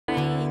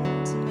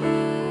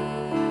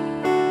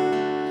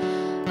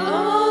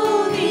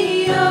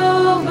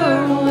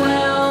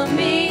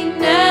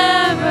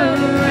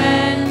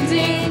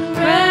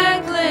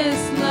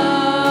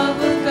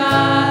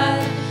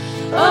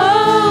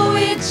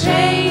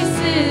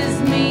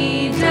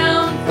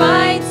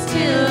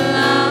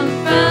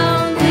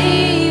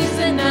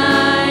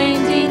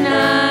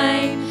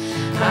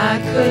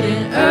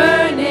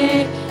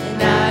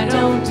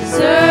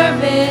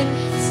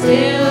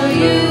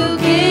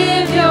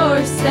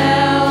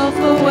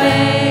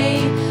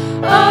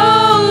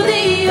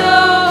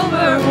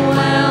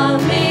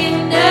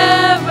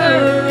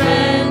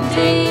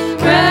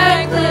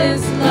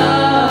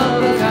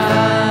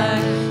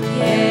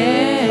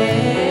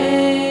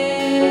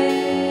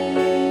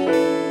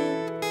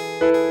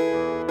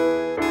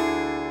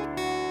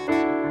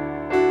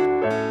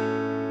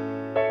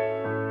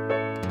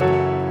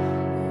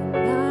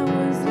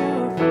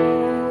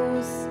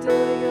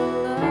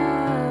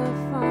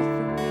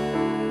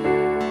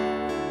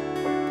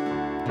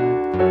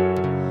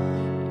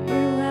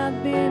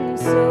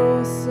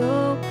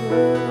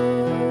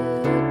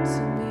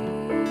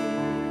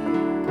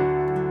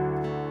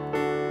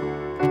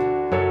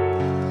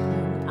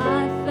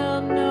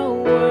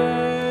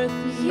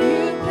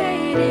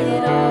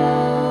it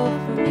all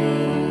for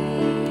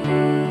me.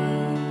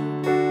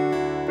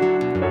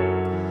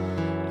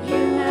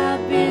 You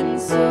have been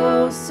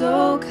so,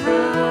 so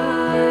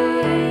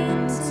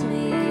kind to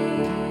me.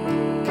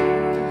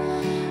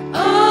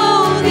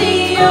 Oh,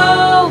 the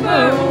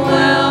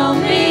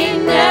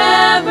overwhelming,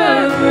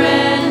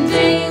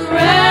 never-ending,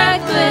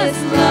 reckless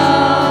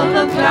love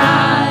of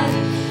God.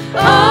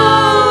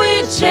 Oh,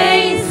 it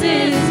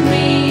chases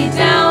me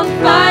down,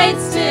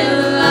 fights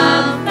till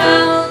I'm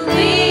found,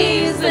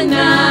 leaves the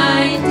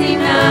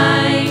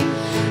 99.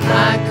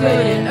 I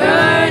couldn't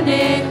earn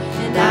it,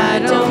 and I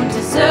don't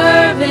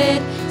deserve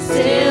it.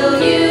 Still,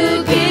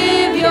 you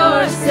give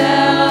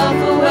yourself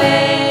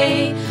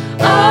away.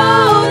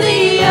 Oh,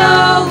 the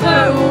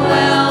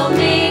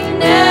overwhelming,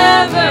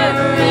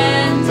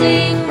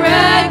 never-ending,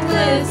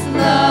 reckless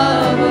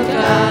love of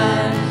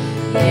God.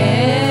 Yeah.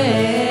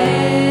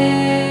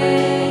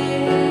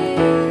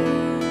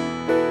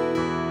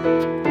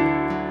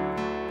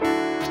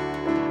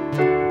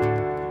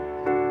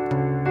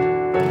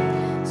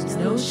 There's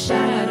no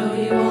shadow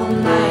you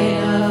won't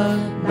light up,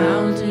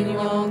 mountain you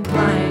won't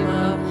climb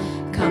up,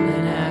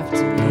 coming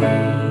after me.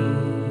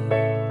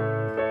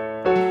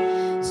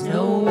 There's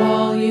no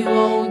wall you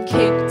won't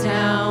kick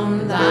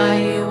down, lie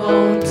you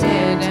won't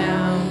tear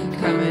down,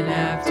 coming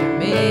after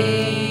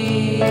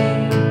me.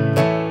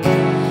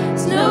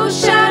 There's no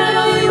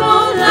shadow you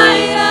won't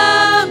light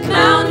up,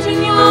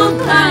 mountain you won't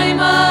climb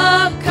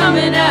up,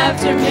 coming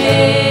after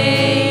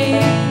me.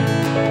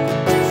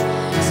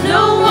 There's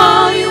no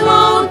wall you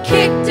won't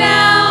kick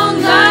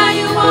down, lie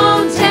you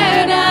won't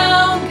tear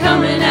down,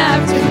 coming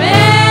after me.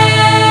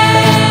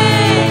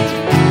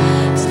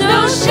 There's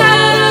no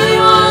shadow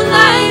you won't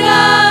light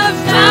up,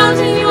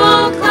 mountain you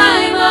won't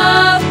climb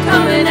up,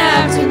 coming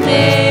after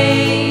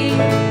me.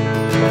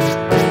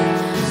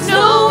 There's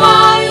no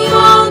wall you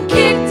won't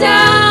kick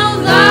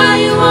down, lie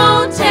you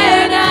won't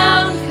tear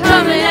down,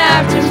 coming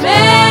after me.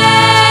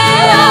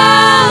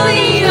 Oh,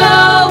 the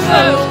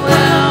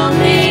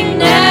overwhelming,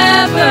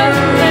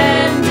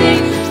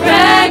 never-ending,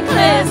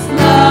 reckless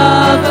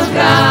love of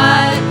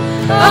God.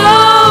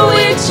 Oh,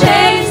 it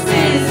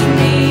chases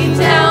me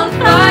down,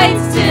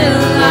 fights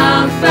till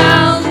I'm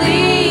found,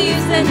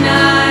 leaves the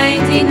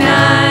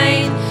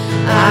 99.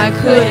 I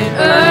couldn't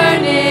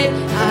earn it,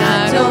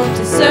 I don't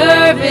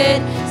deserve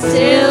it.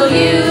 Still,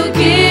 you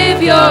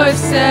give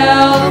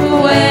yourself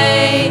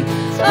away.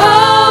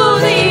 Oh,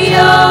 the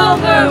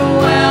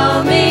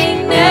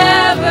overwhelming,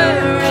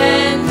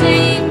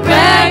 never-ending,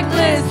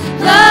 reckless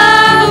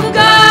love of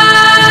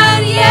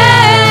God. Yeah.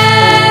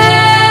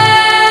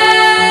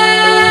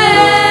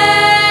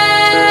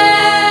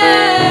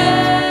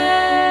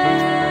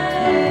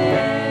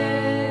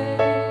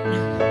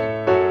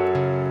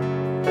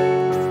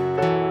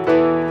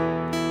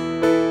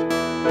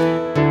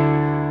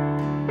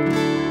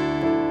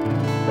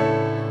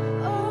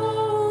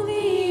 Oh,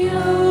 the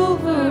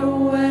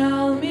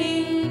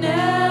overwhelming,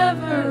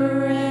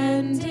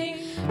 never-ending,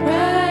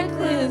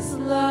 reckless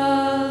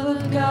love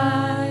of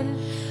God.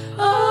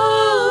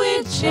 Oh,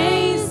 it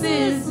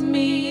chases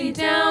me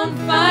down,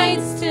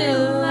 fights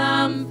till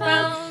I'm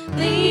found,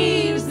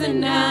 leaves the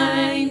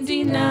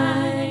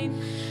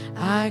 99.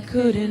 I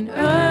couldn't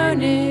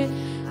earn it,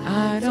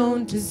 I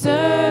don't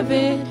deserve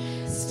it.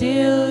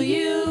 Still,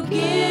 you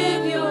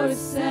give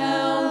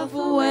yourself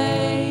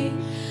away.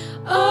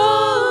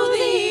 Oh,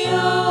 the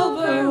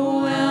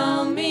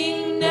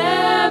overwhelming,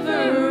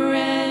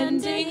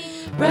 never-ending,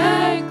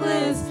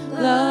 reckless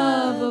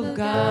love of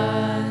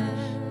God.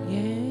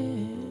 Yeah.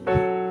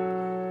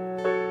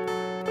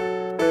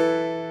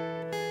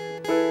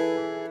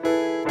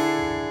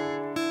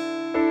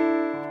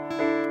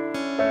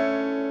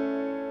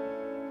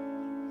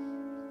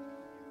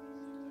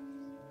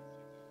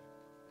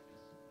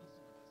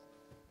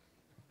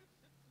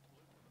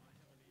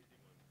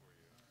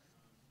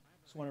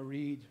 Just want to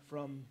read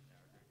from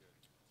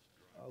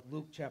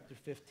Luke chapter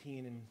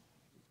 15, and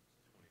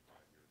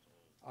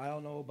I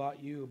don't know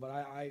about you, but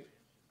I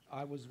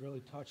was really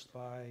touched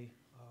by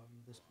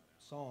this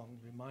song,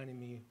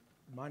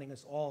 reminding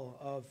us all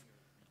of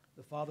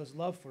the Father's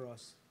love for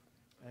us.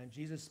 And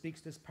Jesus speaks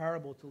this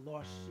parable to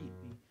lost sheep.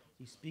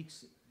 He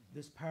speaks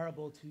this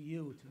parable to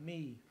you, to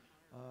me,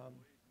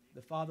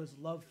 the Father's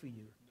love for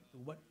you,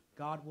 what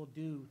God will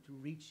do to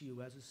reach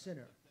you as a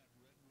sinner.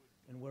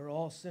 And we're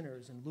all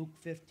sinners. In Luke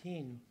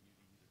 15,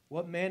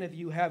 what man of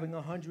you having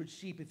 100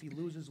 sheep, if he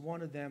loses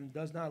one of them,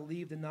 does not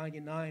leave the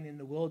 99 in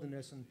the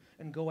wilderness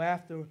and go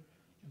after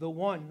the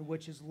one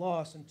which is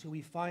lost until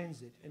he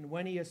finds it? And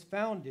when he has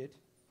found it,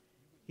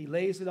 he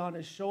lays it on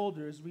his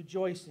shoulders,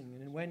 rejoicing.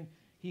 And when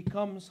he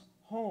comes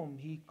home,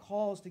 he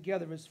calls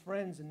together his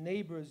friends and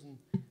neighbors, and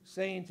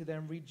saying to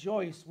them,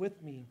 "Rejoice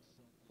with me,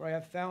 for I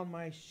have found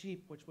my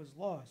sheep which was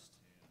lost."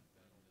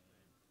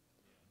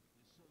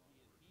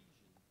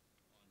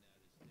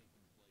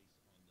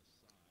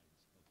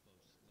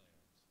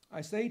 I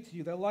say to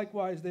you that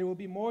likewise there will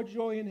be more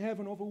joy in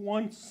heaven over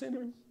one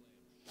sinner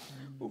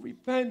who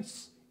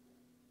repents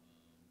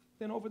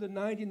than over the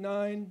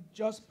 99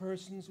 just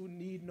persons who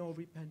need no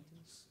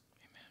repentance.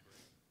 Amen.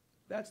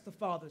 That's the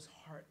Father's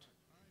heart.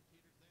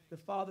 The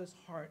Father's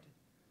heart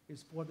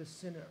is for the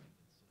sinner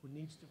who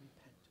needs to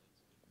repent.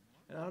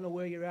 And I don't know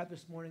where you're at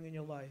this morning in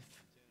your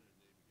life,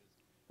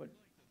 but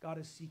God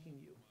is seeking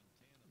you.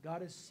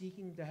 God is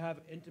seeking to have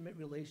an intimate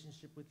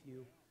relationship with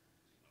you.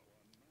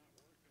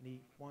 And he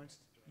wants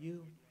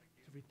you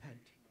to repent,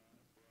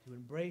 to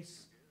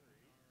embrace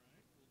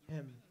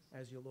him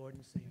as your Lord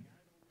and Savior.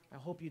 I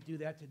hope you do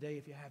that today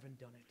if you haven't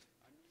done it.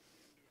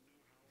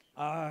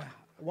 I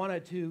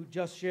wanted to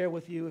just share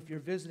with you, if you're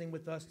visiting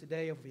with us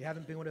today, if you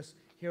haven't been with us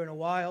here in a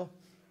while,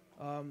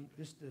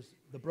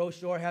 the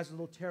brochure has a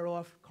little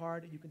tear-off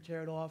card. You can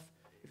tear it off.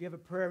 If you have a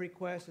prayer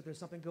request, if there's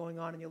something going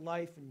on in your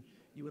life and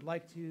you would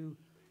like to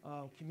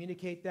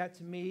communicate that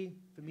to me,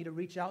 for me to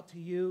reach out to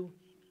you,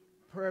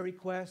 prayer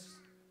requests,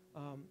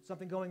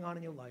 something going on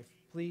in your life,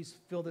 please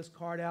fill this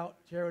card out,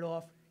 tear it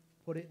off,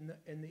 put it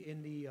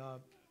in the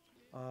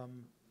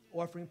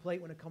offering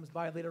plate when it comes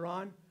by later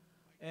on.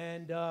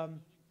 And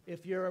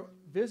if you're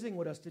visiting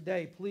with us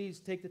today, please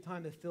take the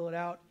time to fill it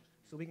out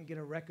so we can get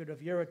a record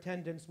of your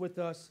attendance with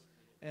us.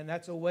 And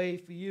that's a way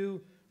for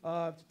you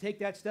to take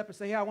that step and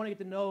say, hey, I want to get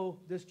to know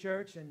this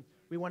church, and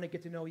we want to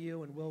get to know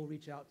you, and we'll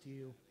reach out to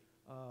you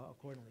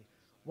accordingly.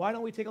 Why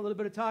don't we take a little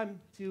bit of time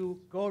to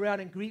go around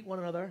and greet one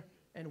another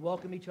and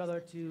welcome each other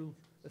to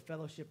the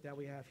fellowship that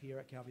we have here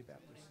at Calvary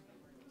Baptist.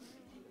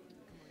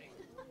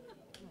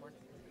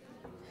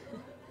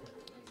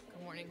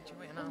 Good morning,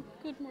 Joanna.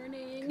 Good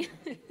morning.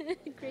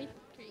 Great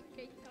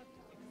talk.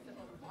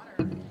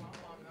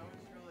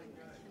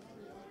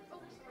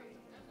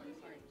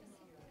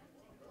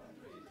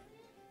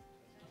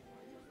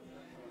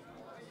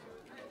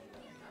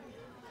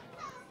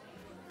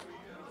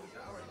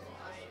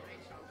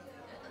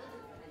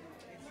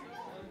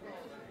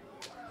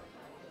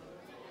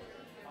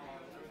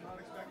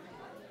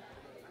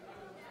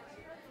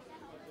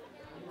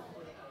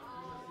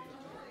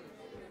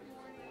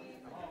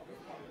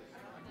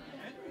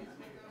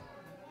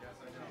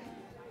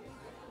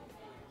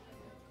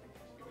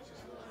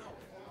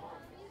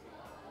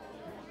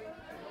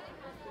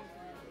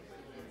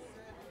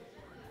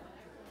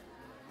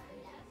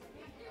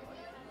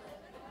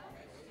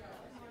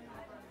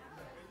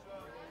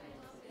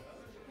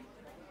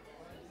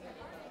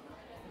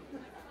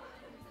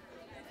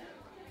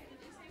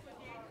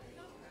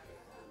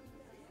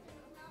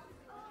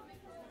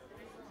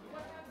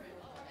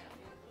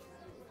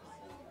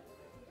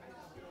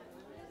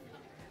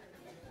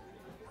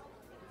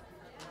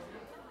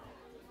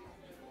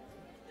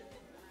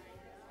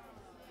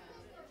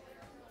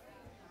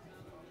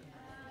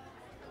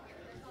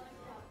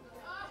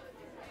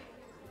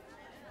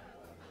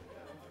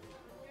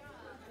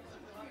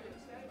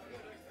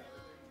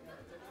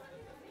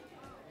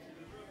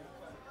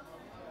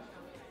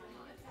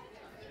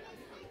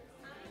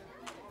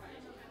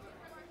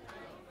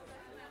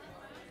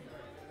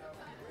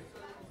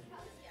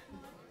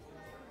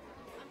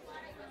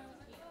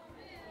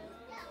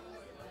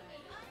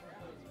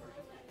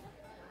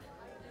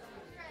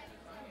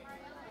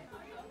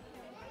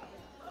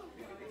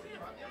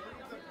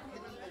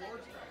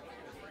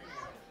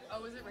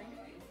 Oh, is it raining?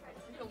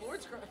 The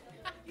Lord's growing.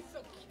 He's so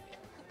cute. It's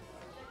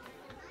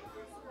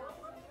on.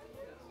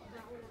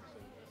 I believe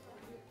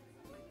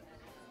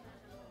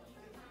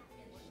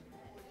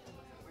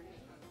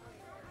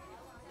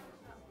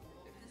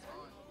it's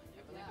on.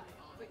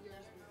 But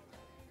yours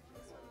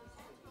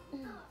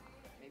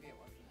maybe it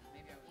wasn't.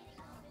 Maybe I was.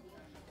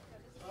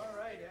 All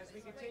right, as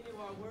we continue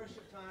our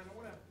worship time, I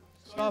want to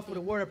start off with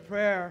a word of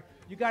prayer.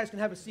 You guys can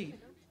have a seat.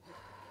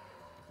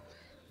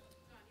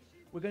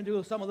 We're going to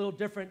do something a little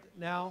different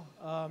now,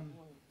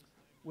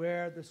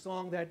 where the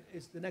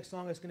next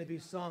song that's going to be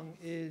sung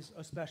is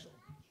a special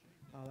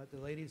that the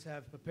ladies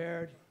have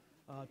prepared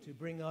to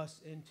bring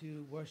us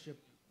into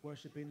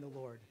worshiping the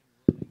Lord.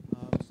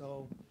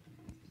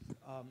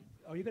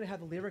 Are you going to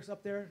have the lyrics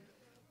up there?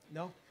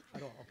 No?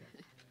 At all? Okay.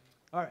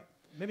 All right.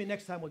 Maybe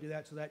next time we'll do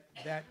that so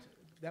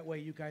that way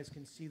you guys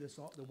can see the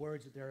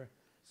words that they're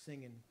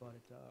singing. But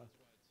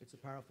it's a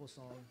powerful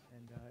song,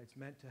 and it's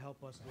meant to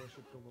help us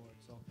worship the Lord.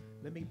 So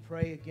let me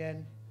pray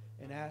again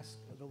and ask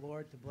the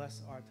Lord to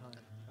bless our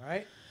time. All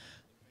right?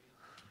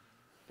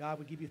 God,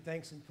 we give you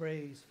thanks and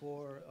praise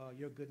for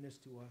your goodness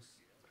to us.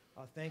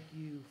 Thank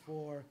you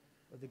for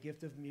the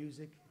gift of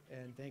music,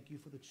 and thank you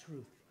for the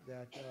truth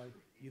that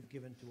you've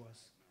given to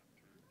us.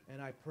 And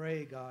I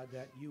pray, God,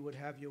 that you would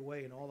have your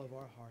way in all of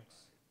our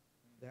hearts,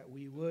 that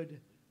we would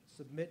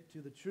submit to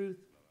the truth,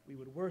 we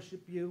would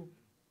worship you,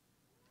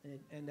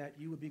 and that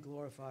you would be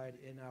glorified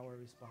in our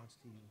response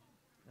to you.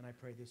 And I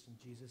pray this in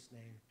Jesus'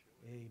 name.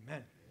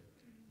 Amen.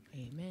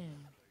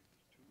 Amen.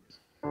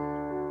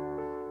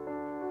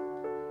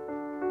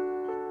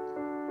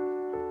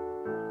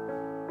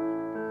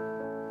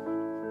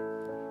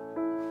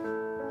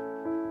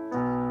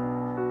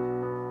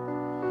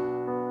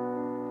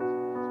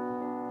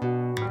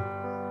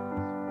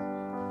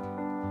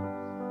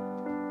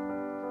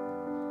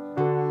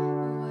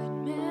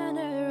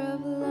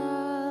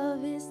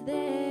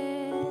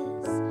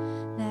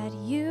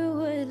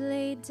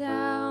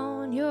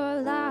 Down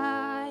your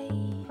life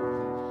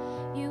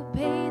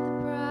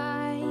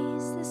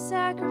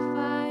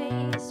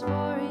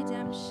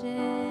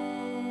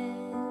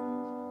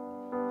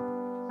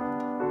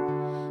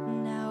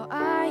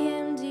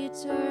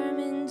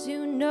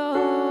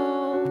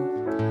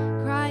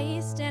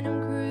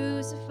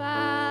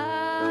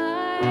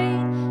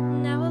died,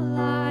 now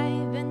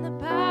alive, and the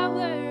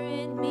power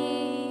in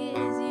me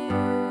is you.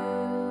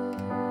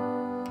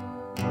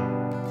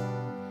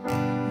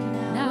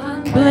 Now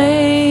I'm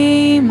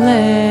blameless.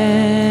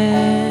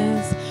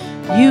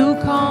 You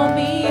call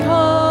me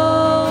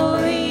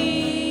holy.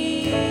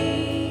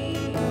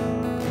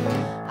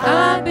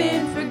 I've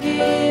been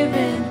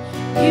forgiven.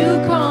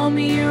 You call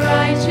me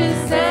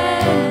righteous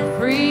and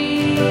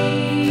free.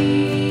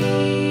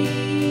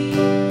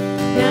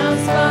 Now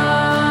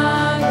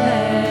spotless.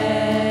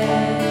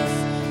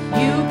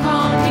 You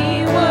call me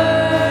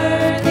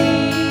worthy.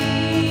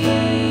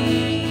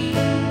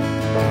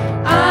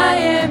 I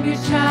am your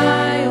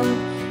child.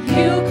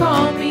 You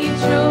call me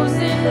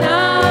chosen.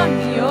 I'm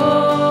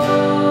yours.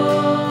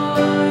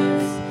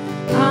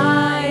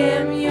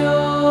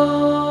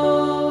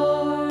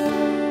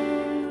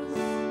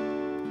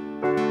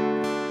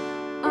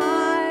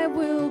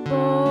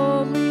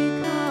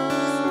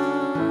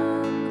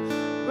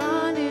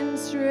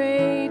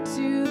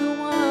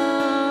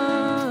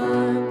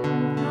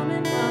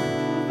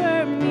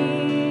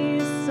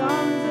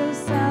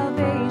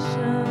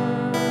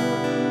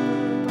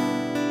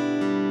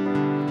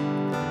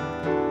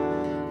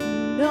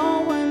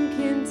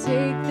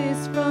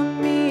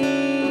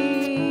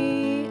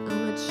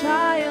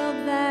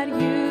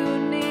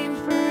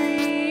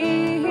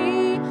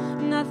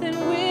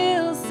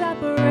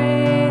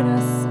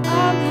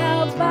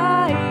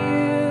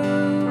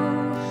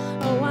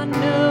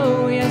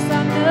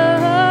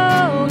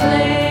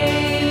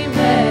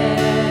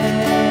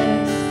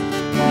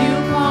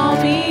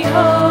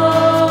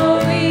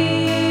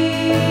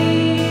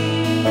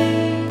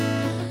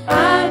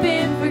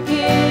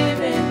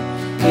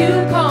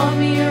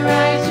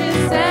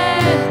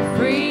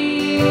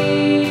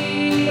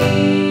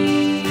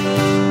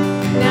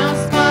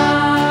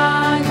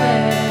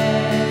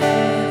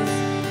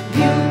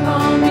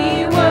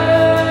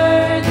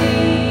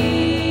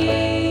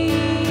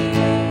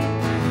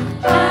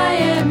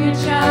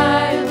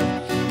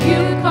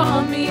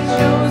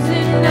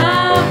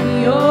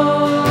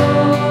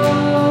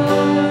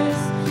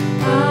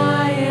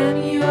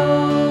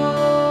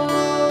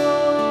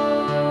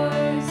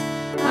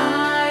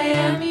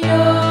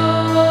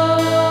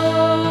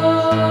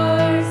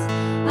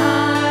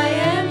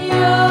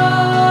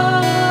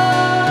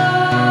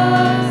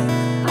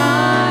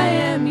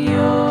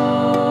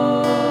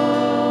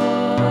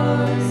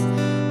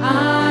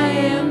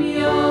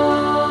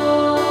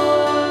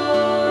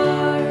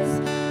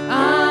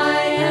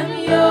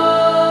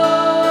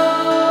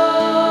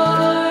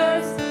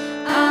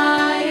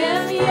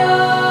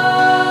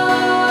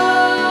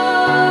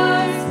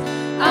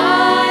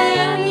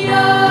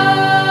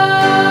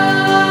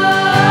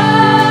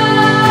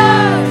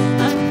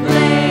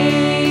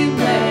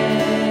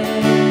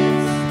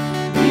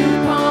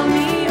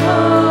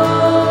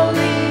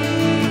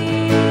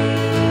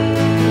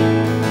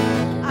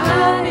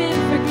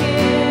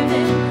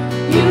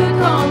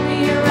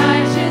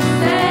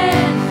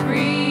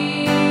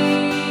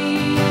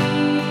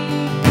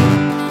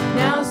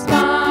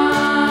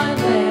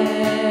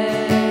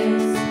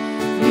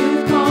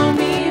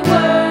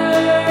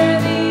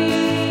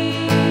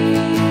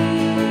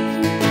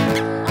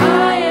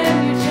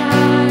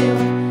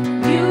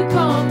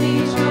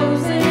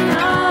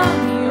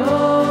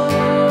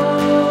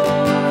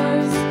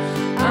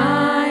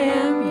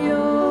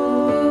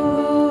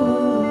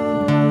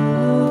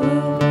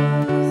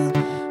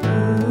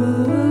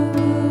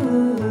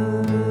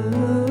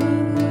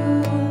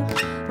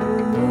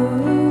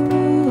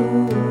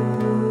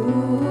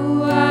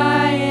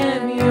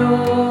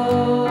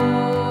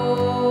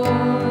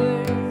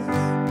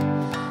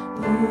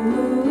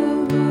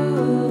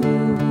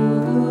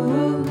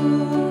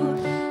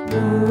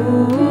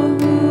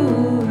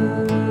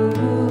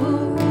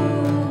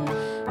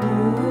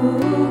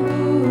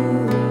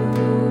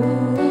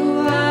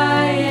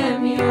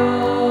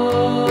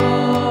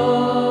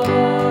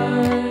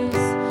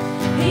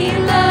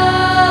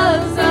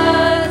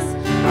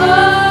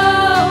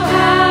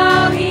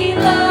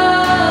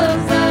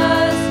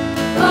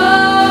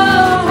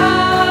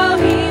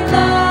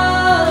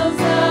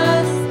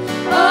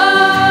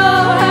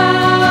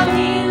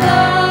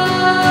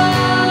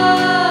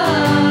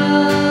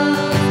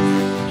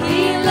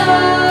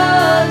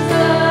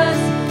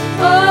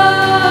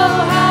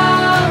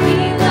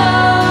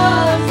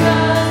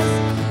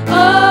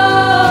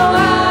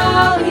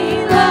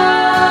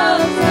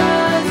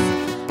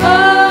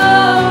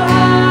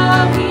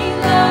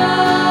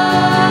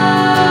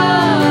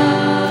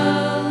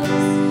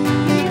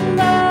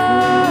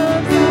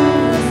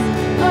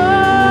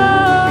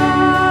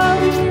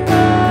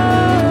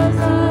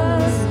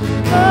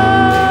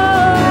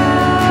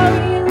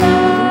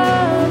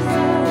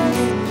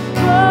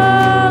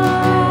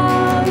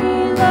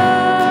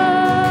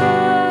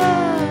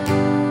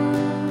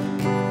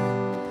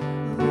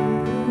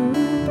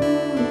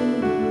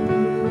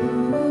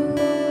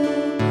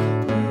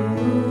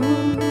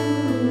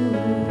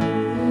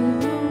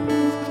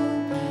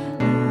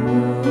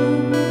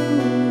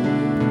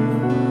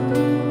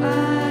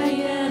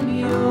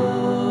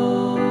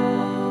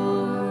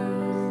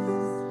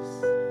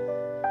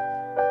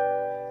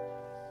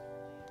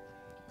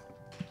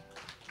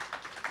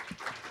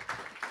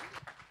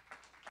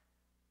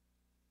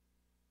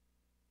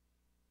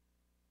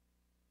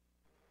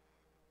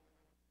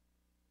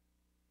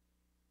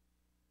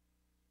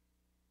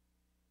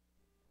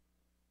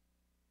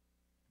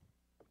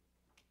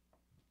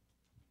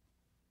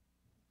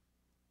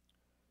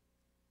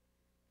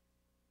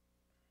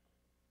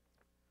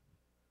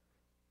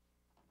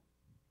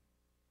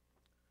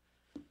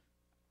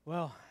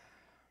 Well,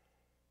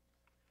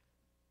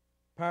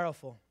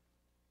 powerful.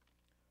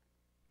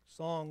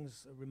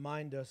 Songs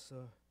remind us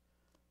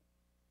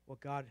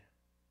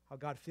how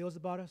God feels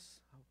about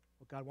us,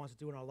 what God wants to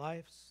do in our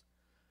lives,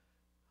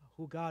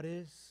 who God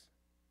is,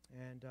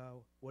 and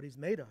what He's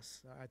made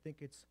us. I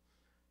think it's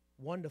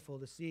wonderful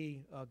to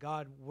see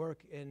God work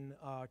in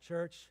our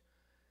church.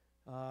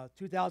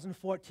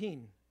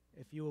 2014,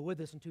 if you were with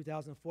us in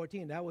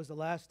 2014, that was the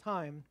last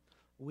time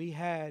we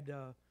had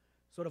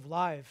sort of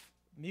live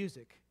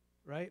music,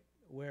 right?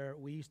 Where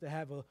we used to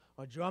have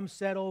a drum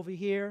set over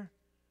here.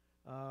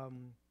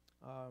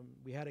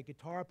 We had a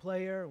guitar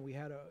player, and we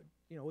had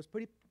it was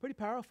pretty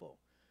powerful.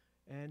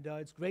 And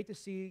it's great to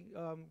see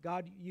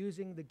God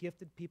using the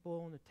gifted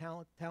people and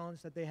the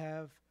talents that they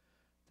have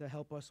to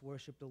help us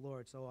worship the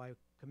Lord. So I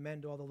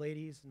commend all the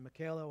ladies and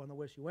Michaela, I don't know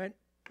where she went,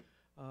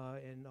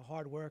 and the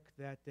hard work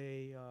that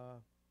they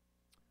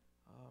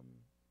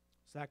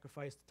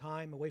sacrificed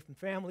time away from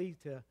family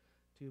to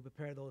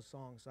prepare those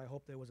songs. I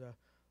hope there was a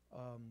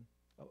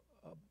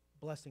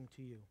blessing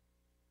to you.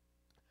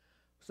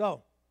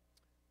 So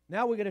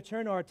now we're going to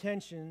turn our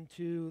attention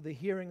to the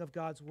hearing of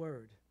God's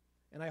word.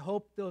 And I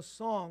hope those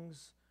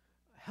songs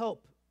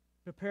help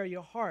prepare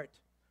your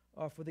heart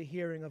for the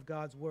hearing of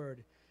God's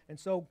word. And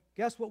so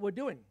guess what we're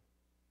doing?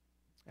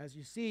 As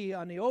you see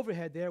on the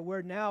overhead there,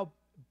 we're now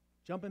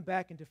jumping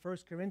back into 1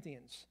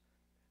 Corinthians.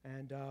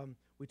 And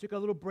we took a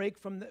little break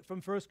from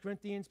 1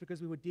 Corinthians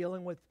because we were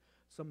dealing with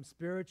some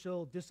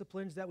spiritual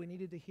disciplines that we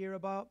needed to hear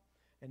about.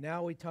 And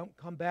now we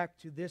come back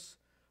to this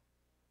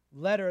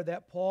letter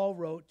that Paul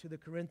wrote to the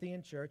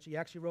Corinthian church. He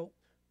actually wrote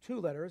 2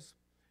 letters.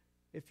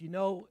 If you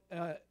know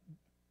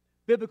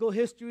biblical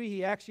history,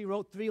 he actually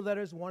wrote 3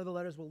 letters. One of the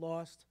letters were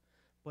lost,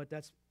 but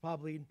that's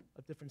probably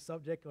a different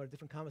subject or a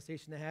different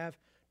conversation to have.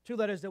 2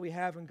 letters that we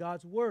have in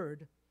God's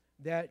word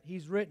that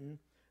he's written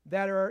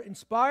that are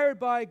inspired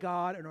by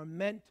God and are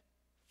meant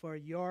for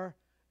your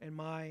and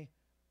my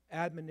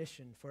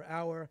admonition, for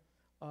our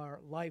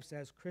lives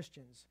as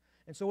Christians.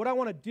 And so what I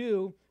want to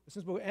do,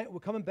 since we're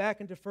coming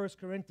back into 1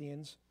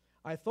 Corinthians,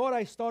 I thought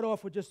I'd start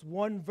off with just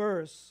one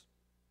verse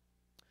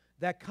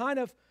that kind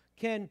of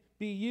can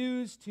be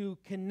used to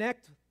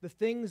connect the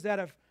things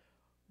that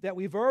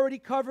we've already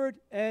covered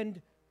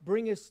and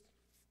bring us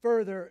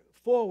further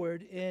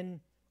forward in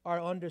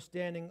our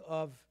understanding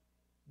of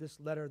this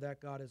letter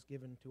that God has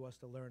given to us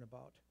to learn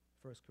about,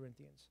 1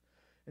 Corinthians.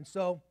 And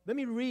so let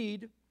me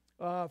read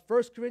 1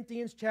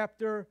 Corinthians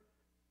chapter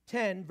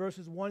 10,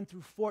 verses 1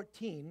 through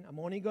 14. I'm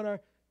only going to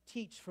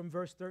teach from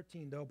verse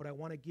 13, though, but I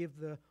want to give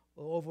the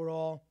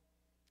overall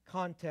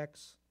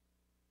context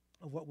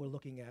of what we're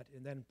looking at,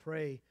 and then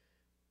pray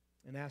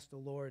and ask the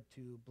Lord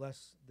to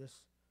bless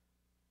this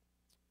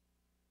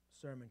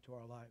sermon to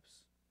our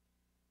lives.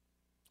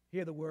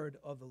 Hear the word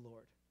of the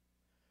Lord.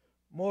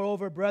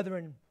 Moreover,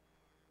 brethren,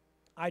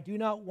 I do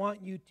not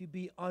want you to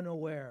be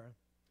unaware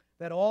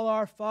that all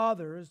our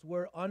fathers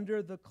were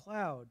under the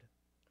cloud.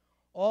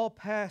 All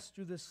passed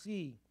through the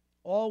sea.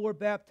 All were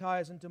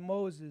baptized into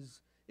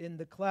Moses in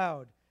the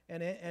cloud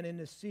and in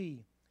the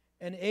sea,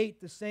 and ate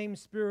the same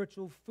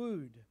spiritual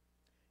food,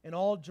 and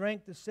all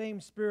drank the same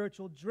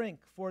spiritual drink,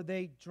 for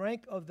they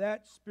drank of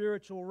that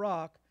spiritual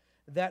rock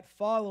that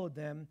followed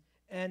them,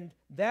 and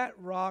that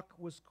rock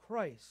was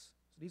Christ.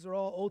 So these are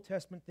all Old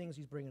Testament things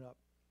he's bringing up.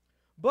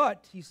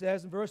 But, he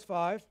says in verse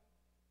 5,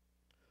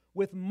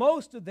 with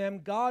most of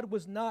them God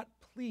was not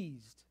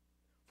pleased,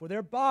 for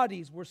their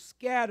bodies were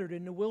scattered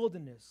in the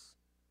wilderness.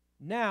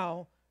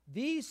 Now,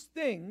 these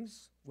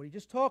things, what he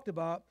just talked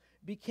about,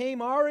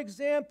 became our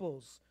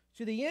examples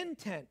to the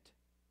intent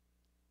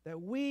that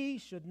we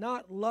should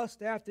not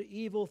lust after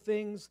evil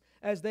things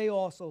as they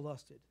also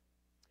lusted.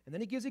 And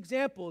then he gives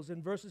examples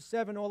in verses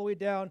 7 all the way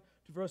down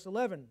to verse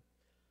 11.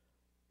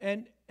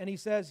 And he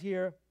says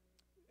here,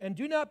 and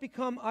do not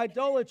become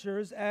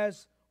idolaters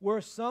as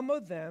were some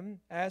of them,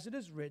 as it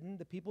is written,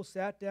 the people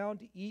sat down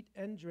to eat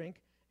and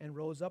drink and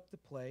rose up to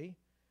play.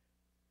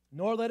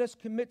 Nor let us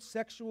commit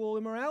sexual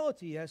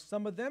immorality as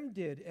some of them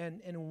did,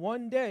 and in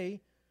one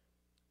day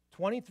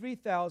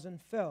 23,000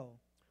 fell.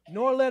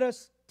 Nor let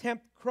us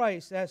tempt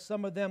Christ as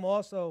some of them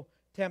also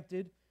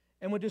tempted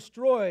and were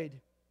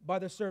destroyed by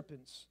the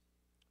serpents.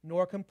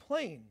 Nor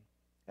complain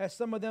as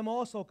some of them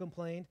also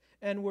complained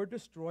and were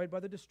destroyed by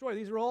the destroyer.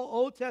 These are all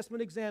Old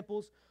Testament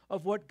examples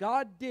of what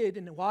God did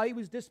and why he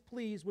was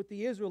displeased with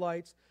the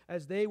Israelites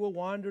as they were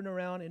wandering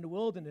around in the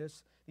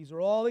wilderness. These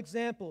are all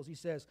examples, he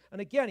says.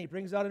 And again, he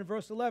brings out in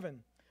verse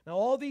 11. Now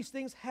all these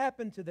things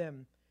happened to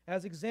them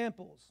as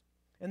examples,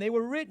 and they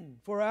were written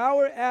for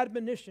our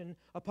admonition,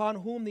 upon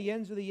whom the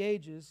ends of the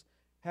ages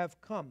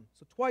have come.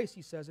 So twice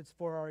he says it's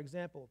for our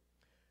example.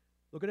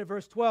 Look at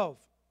verse 12.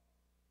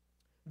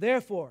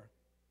 Therefore,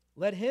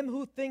 let him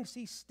who thinks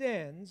he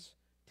stands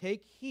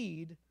take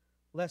heed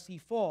lest he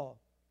fall.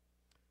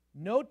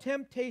 No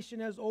temptation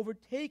has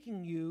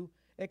overtaken you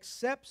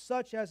except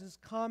such as is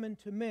common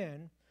to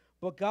man,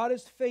 but God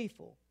is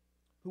faithful,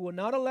 who will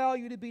not allow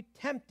you to be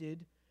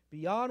tempted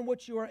beyond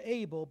what you are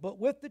able, but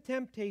with the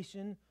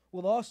temptation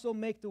will also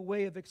make the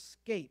way of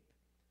escape,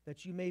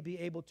 that you may be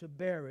able to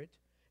bear it.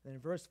 And in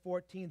verse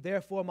 14,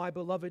 therefore, my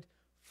beloved,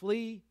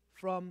 flee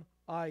from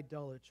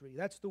idolatry.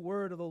 That's the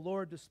word of the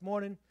Lord this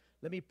morning.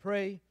 Let me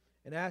pray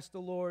and ask the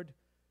Lord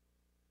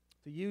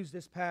to use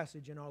this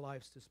passage in our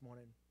lives this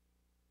morning.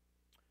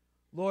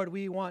 Lord,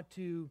 we want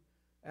to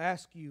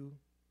ask you,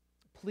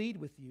 plead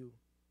with you,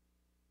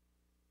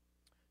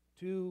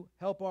 to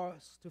help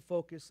us to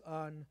focus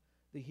on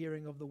the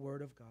hearing of the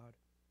Word of God,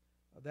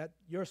 that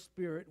your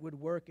Spirit would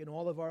work in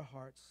all of our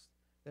hearts,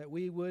 that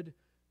we would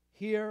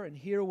hear and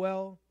hear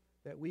well,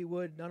 that we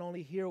would not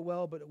only hear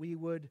well, but we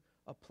would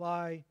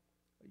apply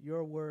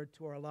your word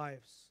to our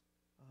lives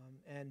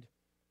and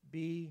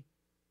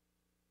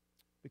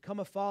become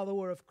a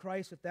follower of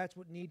Christ if that's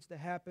what needs to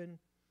happen.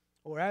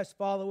 Or as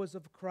followers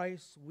of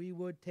Christ, we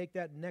would take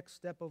that next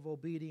step of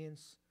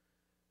obedience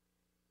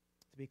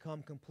to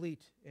become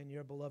complete in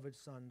your beloved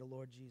Son, the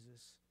Lord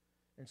Jesus.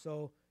 And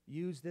so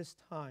use this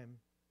time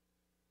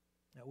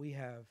that we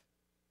have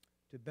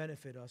to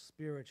benefit us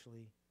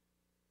spiritually.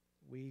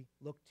 We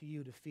look to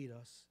you to feed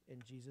us.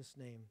 In Jesus'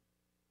 name,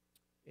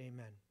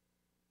 amen.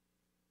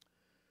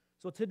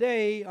 So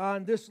today,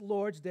 on this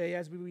Lord's Day,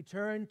 as we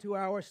return to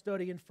our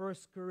study in 1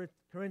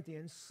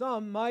 Corinthians,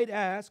 some might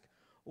ask,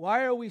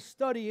 why are we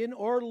studying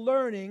or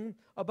learning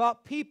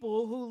about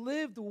people who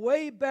lived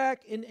way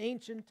back in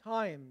ancient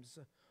times?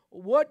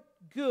 What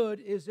good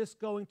is this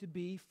going to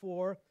be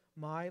for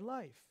my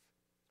life?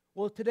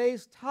 Well,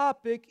 today's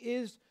topic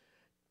is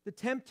the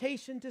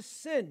temptation to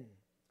sin.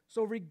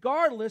 So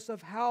regardless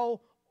of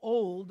how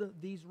old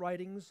these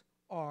writings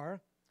are,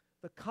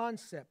 the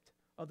concept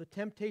of the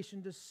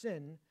temptation to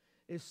sin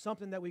is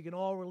something that we can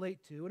all relate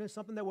to, and it's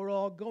something that we're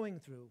all going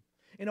through.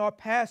 In our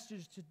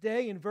passage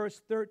today, in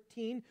verse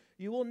 13,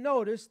 you will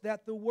notice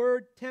that the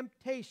word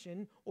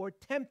temptation or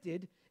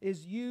tempted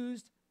is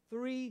used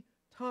 3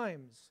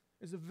 times.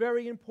 It's a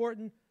very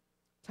important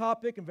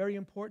topic and very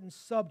important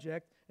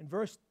subject, and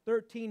verse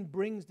 13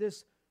 brings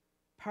this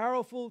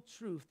powerful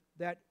truth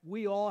that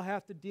we all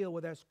have to deal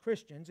with as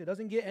Christians. It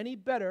doesn't get any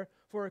better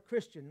for a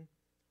Christian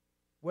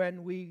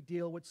when we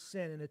deal with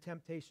sin and the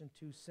temptation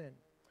to sin.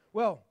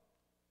 Well,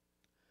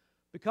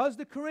 because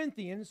the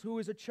Corinthians, who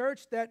is a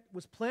church that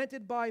was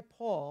planted by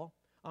Paul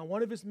on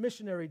one of his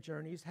missionary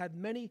journeys, had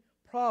many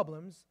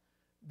problems,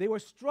 they were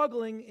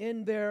struggling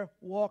in their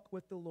walk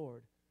with the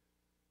Lord.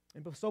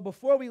 And so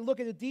before we look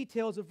at the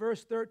details of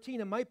verse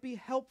 13, it might be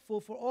helpful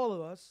for all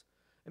of us,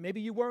 and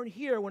maybe you weren't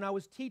here when I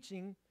was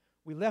teaching.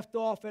 We left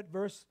off at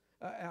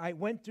I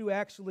went through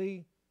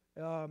actually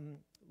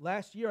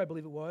last year, I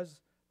believe it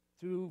was,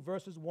 through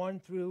verses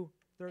 1 through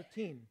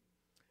 13.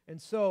 And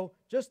so,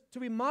 just to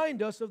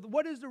remind us of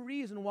what is the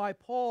reason why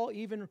Paul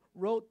even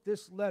wrote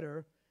this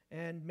letter,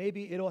 and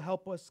maybe it'll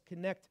help us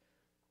connect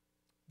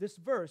this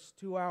verse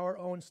to our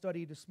own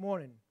study this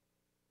morning.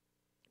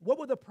 What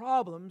were the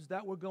problems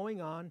that were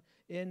going on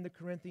in the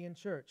Corinthian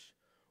church?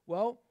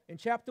 Well, in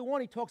chapter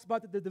 1, he talks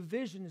about the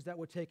divisions that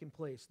were taking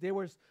place. There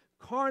was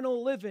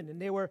carnal living,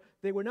 and they were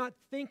not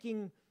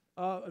thinking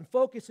and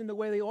focusing the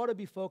way they ought to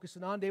be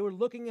focusing on. They were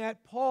looking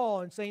at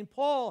Paul and saying,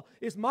 Paul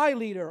is my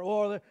leader.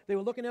 Or they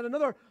were looking at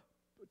another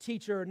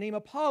teacher named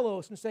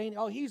Apollos and saying,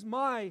 oh, he's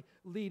my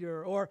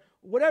leader, or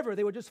whatever.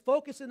 They were just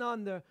focusing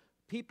on the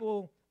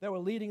people that were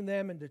leading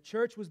them, and the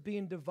church was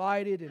being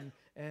divided,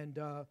 and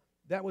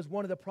that was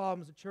one of the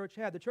problems the church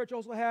had. The church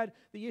also had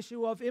the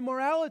issue of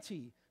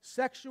immorality,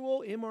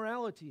 sexual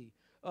immorality,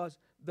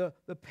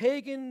 the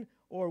pagan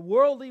or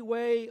worldly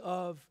way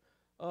of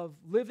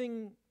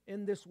living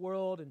in this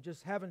world and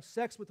just having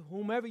sex with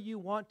whomever you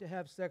want to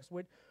have sex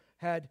with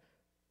had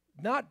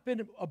not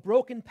been a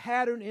broken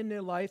pattern in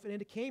their life,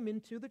 and it came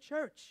into the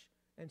church.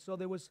 And so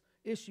there was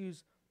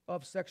issues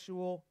of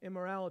sexual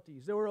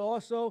immoralities. There were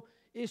also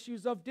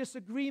issues of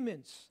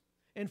disagreements.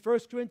 In 1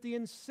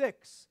 Corinthians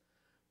 6,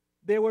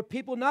 there were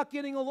people not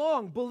getting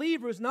along,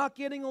 believers not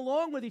getting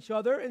along with each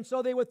other, and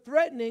so they were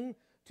threatening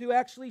to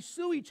actually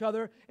sue each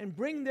other and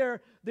bring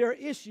their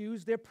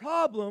issues, their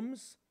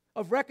problems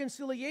of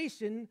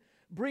reconciliation,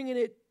 bringing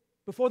it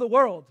before the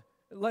world.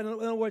 In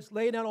other words,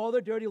 laying out all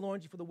their dirty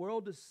laundry for the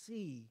world to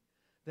see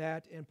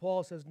that. And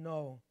Paul says,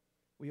 no,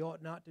 we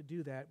ought not to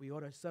do that. We ought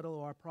to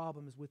settle our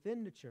problems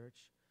within the church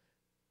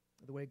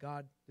the way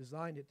God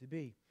designed it to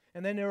be.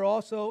 And then there are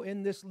also,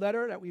 in this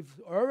letter that we've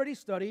already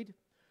studied,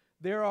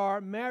 there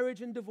are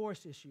marriage and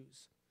divorce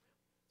issues.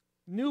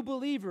 New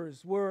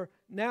believers were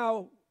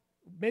now,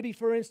 maybe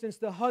for instance,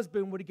 the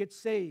husband would get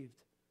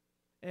saved,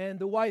 and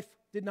the wife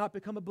did not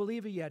become a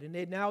believer yet.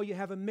 And now you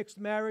have a mixed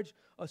marriage,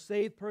 a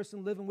saved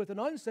person living with an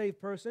unsaved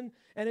person,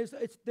 and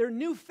it's their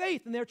new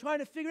faith, and they're trying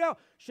to figure out,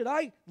 should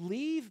I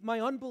leave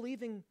my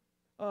unbelieving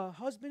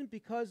husband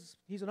because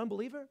he's an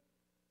unbeliever?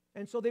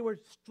 And so they were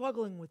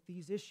struggling with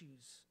these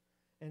issues.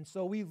 And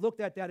so we looked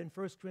at that in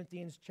 1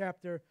 Corinthians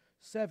chapter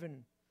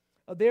 7.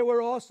 There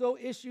were also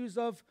issues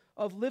of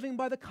living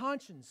by the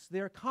conscience.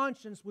 Their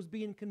conscience was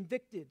being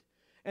convicted.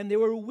 And there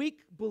were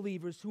weak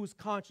believers whose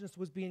conscience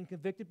was being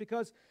convicted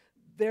because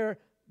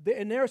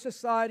in their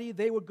society,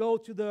 they would go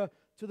to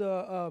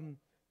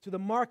the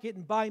market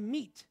and buy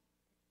meat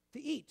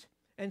to eat.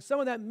 And some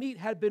of that meat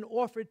had been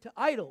offered to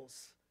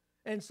idols.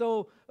 And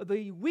so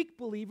the weak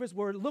believers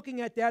were looking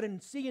at that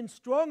and seeing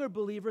stronger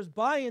believers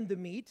buying the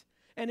meat,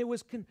 and it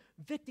was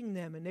convicting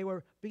them, and they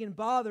were being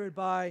bothered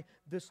by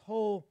this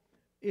whole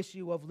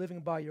issue of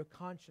living by your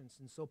conscience.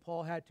 And so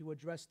Paul had to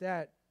address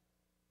that.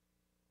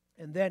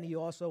 And then he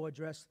also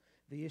addressed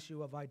the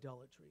issue of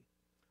idolatry,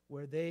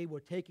 where they were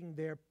taking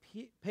their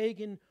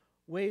pagan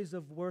ways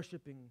of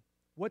worshiping,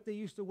 what they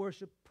used to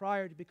worship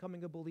prior to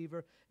becoming a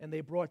believer, and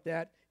they brought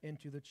that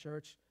into the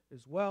church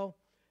as well.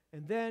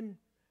 And then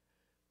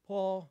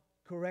Paul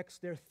corrects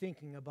their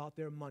thinking about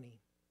their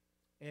money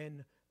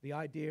and the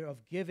idea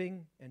of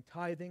giving and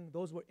tithing.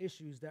 Those were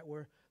issues that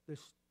the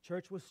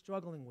church was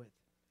struggling with.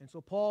 And so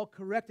Paul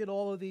corrected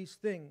all of these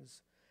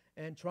things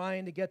and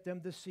trying to get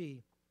them to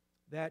see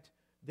that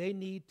they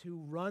need to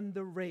run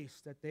the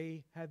race that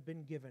they have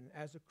been given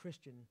as a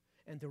Christian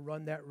and to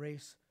run that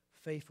race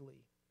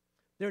faithfully.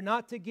 They're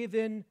not to give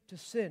in to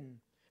sin.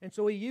 And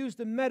so he used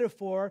a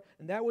metaphor,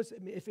 and that was,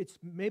 if it's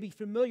maybe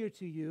familiar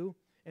to you,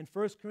 in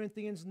 1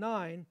 Corinthians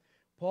 9,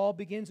 Paul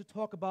begins to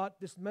talk about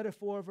this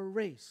metaphor of a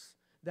race,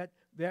 that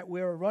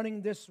we're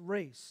running this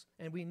race,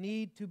 and we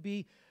need to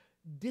be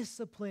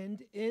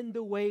disciplined in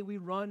the way we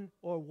run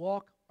or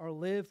walk or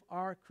live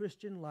our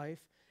Christian life.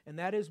 And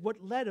that is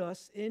what led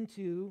us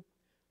into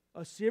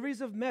a series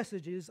of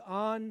messages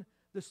on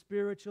the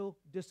spiritual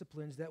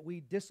disciplines, that we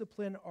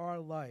discipline our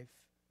life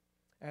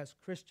as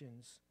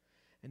Christians.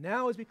 And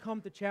now as we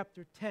come to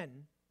chapter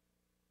 10,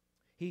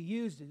 he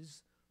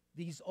uses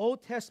these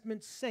Old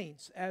Testament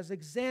saints as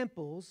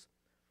examples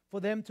for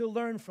them to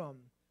learn from.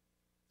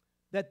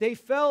 That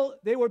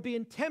they were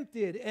being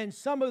tempted, and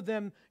some of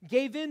them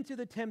gave in to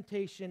the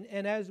temptation,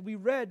 and as we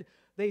read,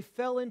 they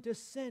fell into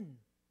sin.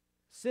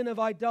 Sin of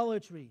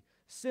idolatry,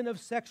 sin of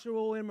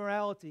sexual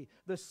immorality,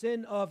 the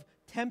sin of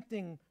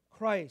tempting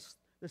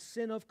Christ, the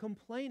sin of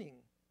complaining,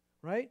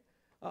 right?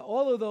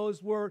 All of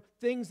those were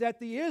things that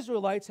the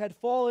Israelites had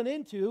fallen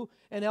into,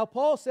 and now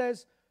Paul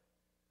says,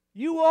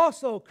 you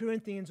also,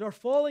 Corinthians, are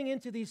falling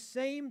into these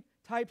same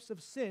types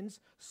of sins.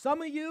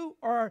 Some of you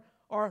are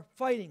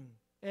fighting,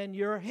 and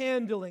you're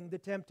handling the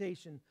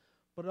temptation,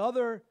 but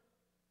other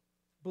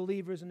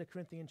believers in the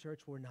Corinthian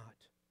church were not.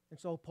 And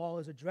so Paul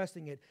is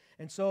addressing it.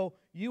 And so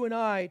you and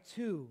I,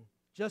 too,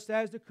 just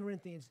as the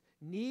Corinthians,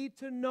 need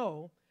to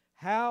know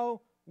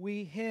how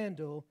we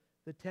handle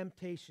the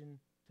temptation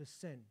to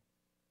sin.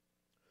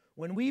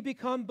 When we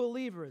become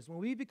believers, when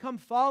we become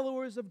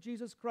followers of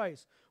Jesus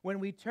Christ, when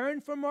we turn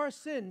from our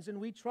sins and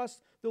we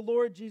trust the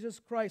Lord Jesus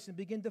Christ and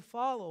begin to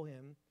follow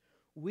Him,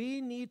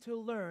 we need to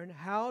learn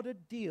how to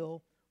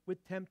deal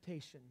with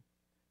temptation.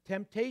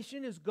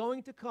 Temptation is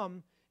going to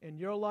come in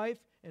your life,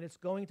 and it's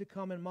going to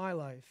come in my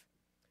life.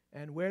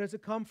 And where does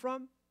it come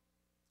from?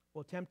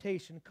 Well,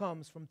 temptation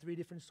comes from 3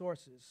 different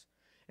sources.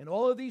 And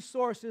all of these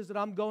sources that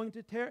I'm going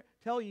to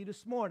tell you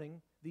this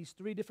morning, these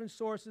 3 different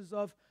sources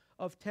of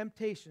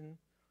temptation,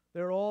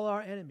 they're all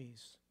our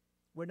enemies.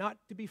 We're not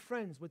to be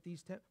friends with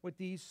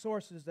these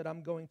sources that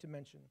I'm going to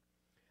mention.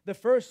 The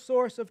first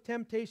source of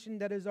temptation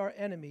that is our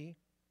enemy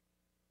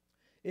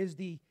is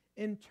the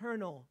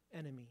internal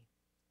enemy,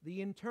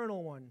 the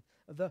internal one.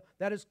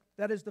 That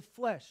is the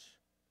flesh.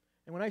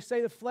 And when I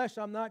say the flesh,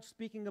 I'm not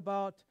speaking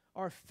about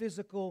our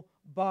physical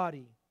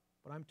body,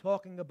 but I'm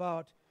talking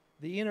about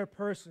the inner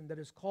person that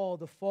is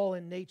called the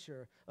fallen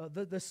nature,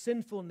 the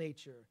sinful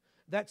nature.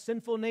 That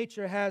sinful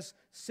nature has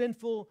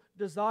sinful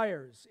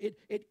desires.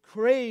 It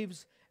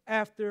craves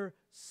after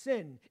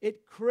sin.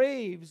 It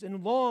craves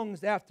and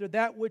longs after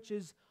that which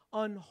is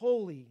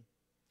unholy.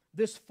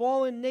 This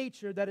fallen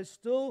nature that is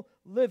still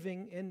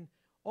living in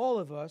all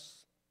of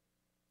us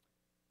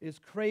is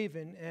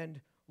craving and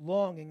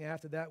longing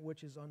after that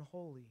which is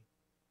unholy.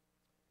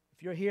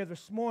 If you're here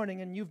this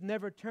morning and you've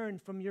never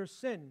turned from your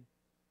sin,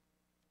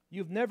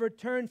 you've never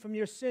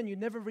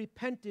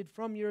repented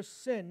from your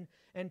sin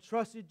and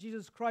trusted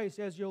Jesus Christ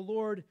as your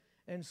Lord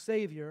and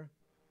Savior,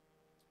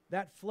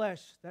 that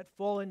flesh, that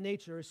fallen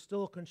nature is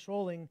still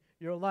controlling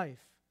your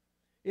life.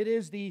 It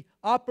is the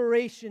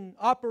operation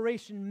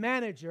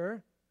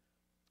manager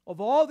of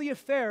all the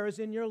affairs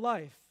in your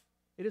life.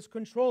 It is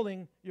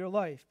controlling your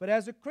life. But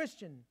as a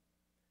Christian,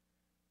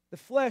 the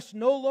flesh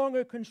no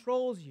longer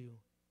controls you.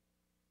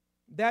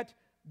 That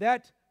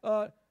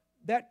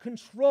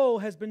control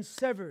has been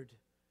severed.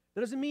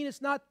 That doesn't mean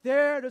it's not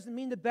there. It doesn't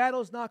mean the battle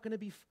is not going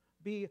to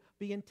be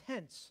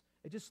intense.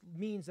 It just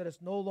means that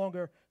it's no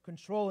longer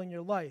controlling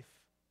your life.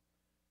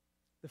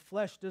 The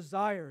flesh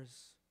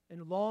desires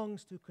and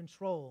longs to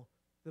control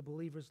the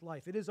believer's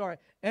life. It is our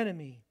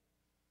enemy.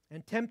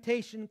 And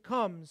temptation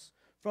comes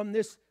from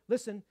this,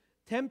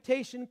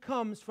 temptation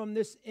comes from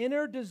this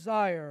inner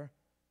desire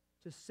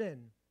to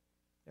sin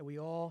that we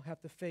all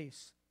have to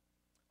face.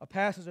 A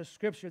passage of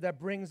Scripture that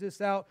brings this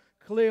out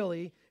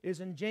clearly is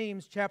in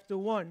James chapter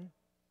 1,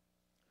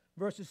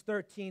 verses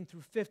 13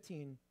 through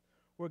 15,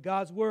 where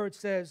God's word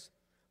says,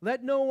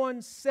 "Let no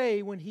one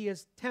say when he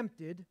is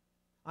tempted,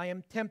 I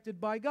am tempted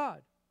by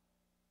God.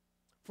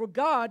 For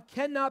God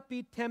cannot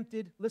be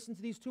tempted," listen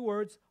to these 2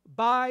 words,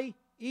 "by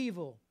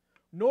evil,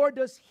 nor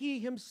does he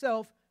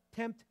himself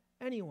tempt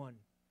anyone."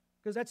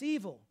 Because that's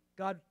evil.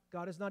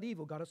 God is not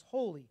evil. God is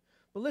holy.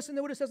 But listen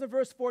to what it says in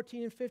verse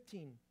 14 and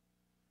 15.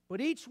 But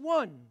each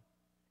one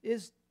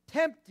is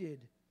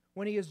tempted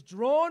when he is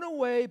drawn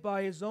away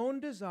by his own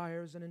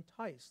desires and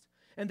enticed.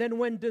 And then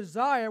when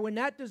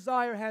that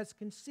desire has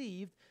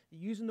conceived,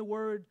 using the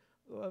word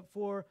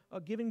for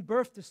giving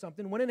birth to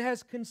something, when it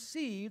has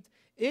conceived,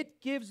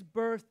 it gives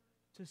birth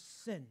to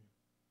sin.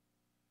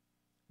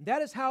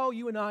 That is how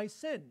you and I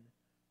sin.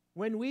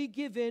 When we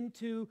give in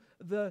to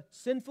the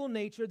sinful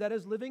nature that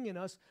is living in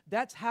us,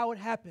 that's how it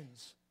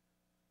happens.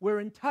 We're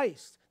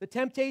enticed. The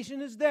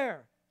temptation is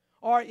there.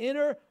 Our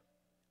inner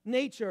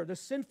nature, the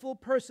sinful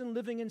person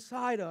living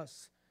inside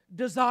us,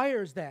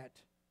 desires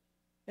that.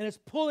 And it's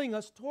pulling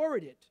us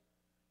toward it.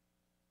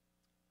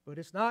 But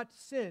it's not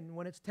sin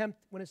when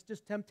it's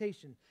just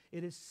temptation.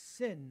 It is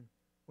sin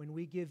when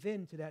we give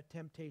in to that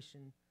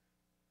temptation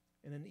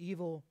in an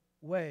evil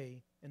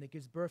way, and it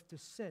gives birth to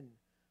sin.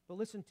 But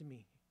listen to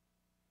me.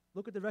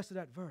 Look at the rest of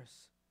that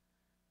verse.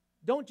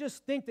 Don't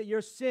just think that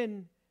your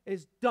sin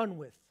is done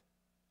with.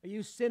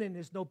 You sinning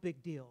is no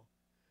big deal.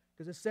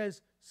 Because it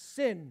says,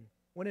 sin,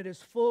 when it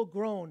is full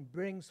grown,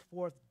 brings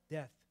forth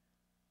death.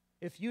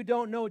 If you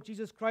don't know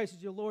Jesus Christ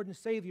as your Lord and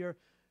Savior,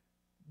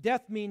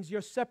 death means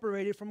you're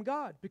separated from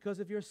God because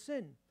of your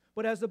sin.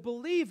 But as a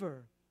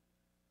believer,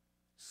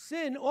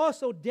 sin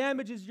also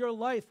damages your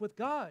life with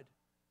God.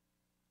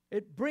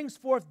 It brings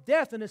forth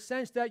death in the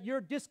sense that you're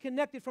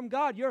disconnected from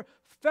God. Your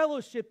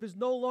fellowship is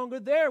no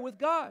longer there with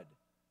God.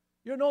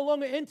 You're no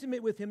longer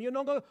intimate with Him. You're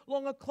no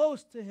longer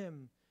close to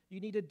Him. You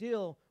need to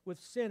deal with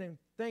sin. And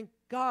thank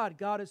God,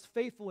 God is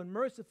faithful and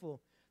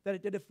merciful.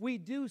 That if we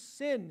do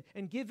sin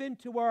and give in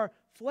to our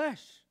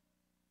flesh,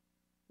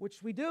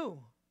 which we do,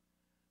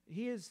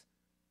 He is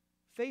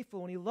faithful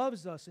and He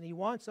loves us and He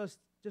wants us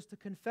just to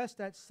confess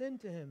that sin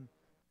to Him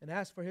and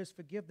ask for His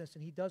forgiveness,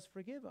 and He does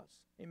forgive us.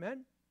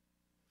 Amen?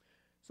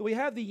 So we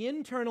have the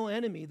internal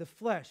enemy, the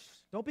flesh.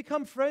 Don't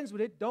become friends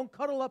with it. Don't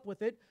cuddle up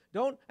with it.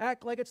 Don't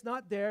act like it's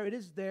not there. It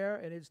is there,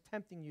 and it is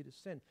tempting you to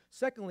sin.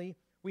 Secondly,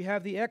 we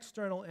have the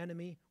external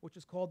enemy, which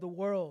is called the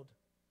world.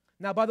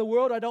 Now, by the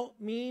world, I don't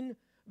mean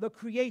the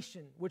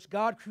creation, which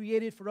God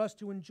created for us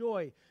to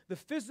enjoy. The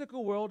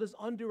physical world is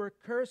under a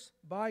curse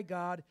by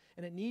God,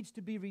 and it needs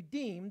to be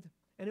redeemed,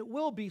 and it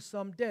will be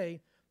someday,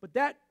 but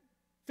that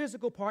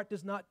physical part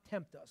does not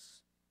tempt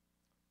us.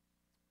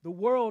 The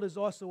world is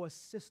also a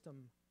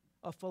system,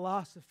 a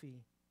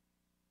philosophy,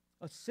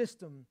 a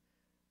system,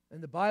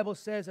 and the Bible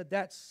says that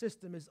that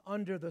system is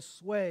under the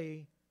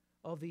sway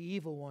of the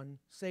evil one,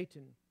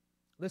 Satan.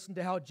 Listen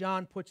to how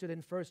John puts it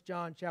in 1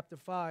 John chapter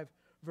 5,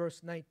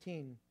 verse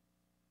 19.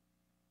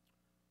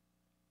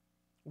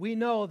 We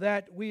know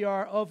that we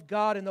are of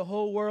God, and the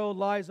whole world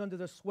lies under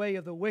the sway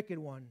of the wicked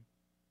one.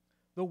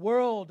 The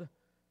world,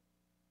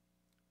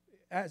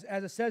 as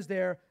it says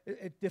there,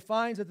 it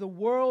defines that the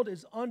world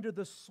is under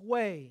the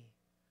sway,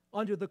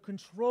 under the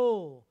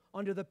control,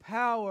 under the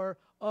power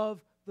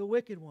of the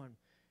wicked one.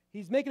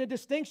 He's making a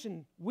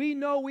distinction. We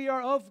know we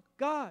are of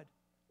God.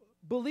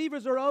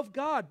 Believers are of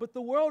God, but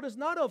the world is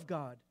not of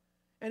God.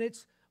 And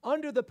it's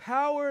under the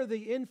power,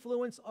 the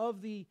influence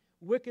of the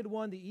wicked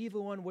one, the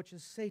evil one, which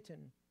is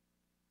Satan.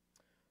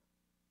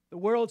 The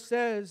world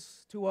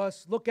says to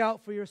us, look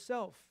out for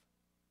yourself.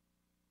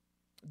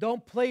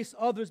 Don't place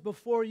others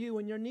before you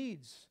and your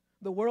needs.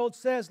 The world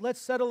says, let's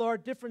settle our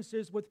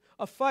differences with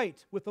a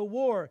fight, with a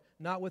war,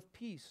 not with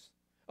peace.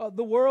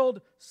 The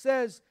world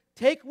says,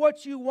 take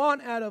what you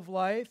want out of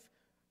life.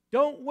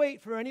 Don't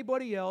wait for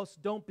anybody else.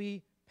 Don't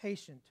be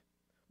patient.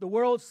 The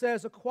world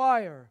says,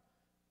 acquire,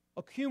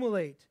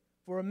 accumulate,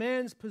 for a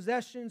man's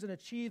possessions and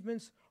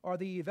achievements are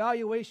the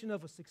evaluation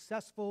of a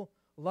successful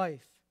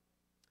life.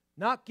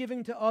 Not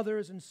giving to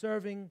others and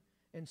serving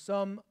in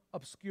some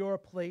obscure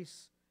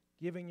place,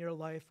 giving your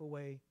life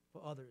away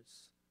for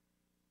others.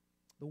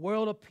 The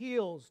world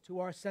appeals to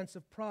our sense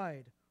of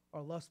pride,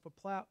 our lust for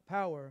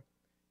power,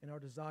 and our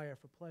desire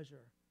for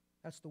pleasure.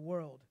 That's the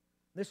world.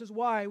 This is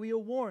why we are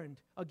warned,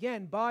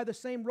 again, by the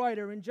same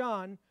writer in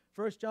John,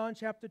 1 John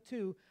chapter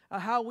 2,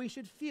 how we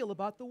should feel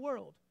about the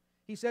world.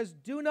 He says,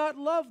 do not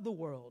love the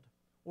world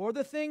or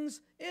the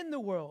things in the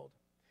world.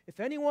 If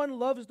anyone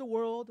loves the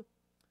world,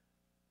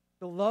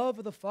 the love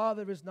of the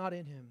Father is not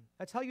in him.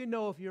 That's how you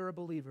know if you're a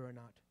believer or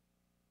not.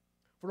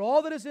 For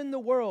all that is in the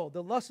world,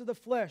 the lust of the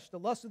flesh, the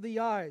lust of the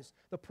eyes,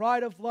 the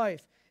pride of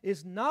life,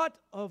 is not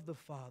of the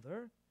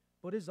Father,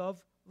 but is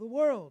of the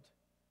world.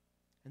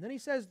 And then he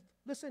says,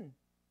 listen,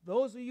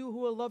 those of you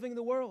who are loving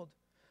the world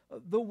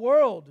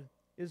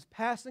is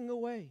passing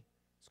away.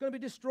 It's going to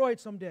be destroyed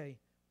someday,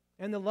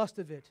 and the lust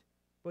of it.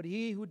 But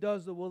he who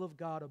does the will of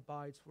God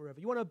abides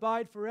forever. You want to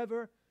abide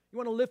forever? You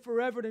want to live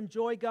forever and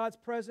enjoy God's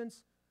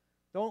presence?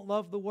 Don't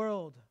love the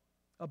world.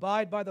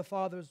 Abide by the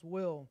Father's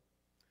will.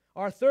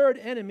 Our third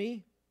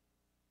enemy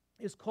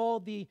is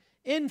called the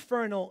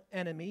infernal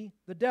enemy,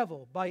 the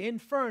devil. By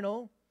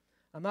infernal,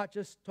 I'm not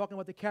just talking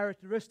about the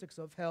characteristics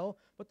of hell,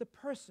 but the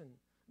person,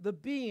 the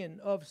being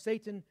of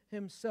Satan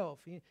himself.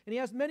 And he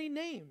has many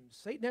names.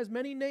 Satan has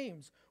many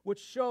names which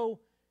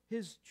show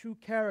his true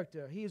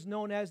character. He is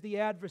known as the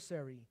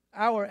adversary,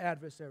 our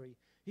adversary.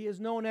 He is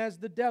known as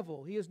the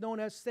devil. He is known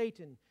as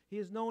Satan. He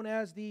is known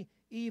as the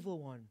evil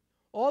one.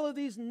 All of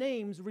these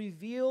names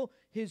reveal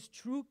his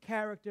true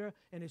character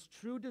and his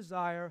true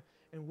desire,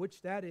 in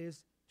which that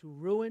is to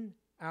ruin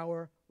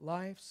our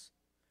lives,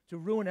 to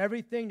ruin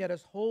everything that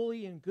is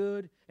holy and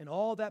good and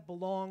all that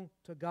belong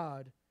to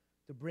God,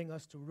 to bring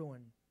us to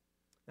ruin.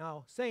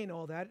 Now, saying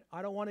all that,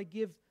 I don't want to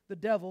give the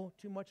devil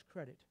too much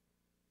credit.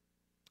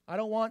 I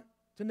don't want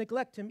to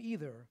neglect him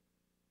either.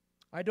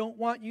 I don't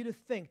want you to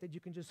think that you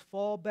can just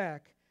fall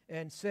back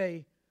and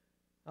say,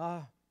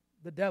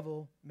 the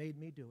devil made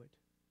me do it.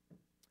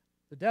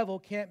 The devil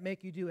can't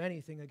make you do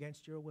anything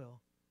against your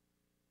will.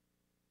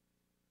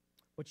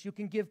 But you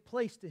can give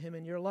place to him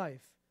in your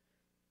life.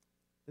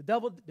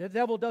 The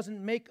devil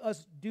doesn't make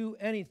us do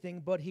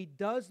anything, but he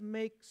does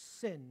make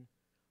sin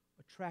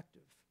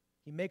attractive.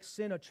 He makes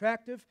sin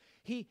attractive.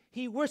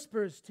 He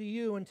whispers to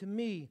you and to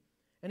me,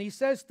 and he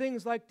says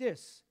things like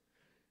this: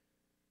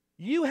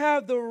 you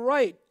have the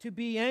right to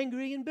be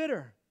angry and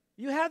bitter.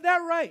 You have that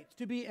right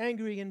to be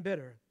angry and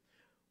bitter.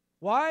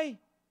 Why?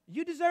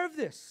 You deserve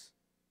this.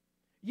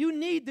 You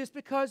need this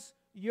because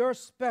you're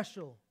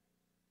special.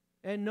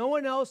 And no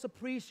one else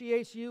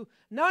appreciates you,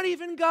 not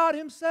even God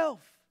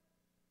himself.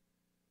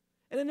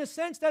 And in a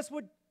sense, that's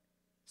what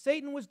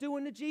Satan was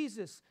doing to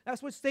Jesus.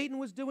 That's what Satan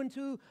was doing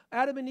to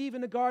Adam and Eve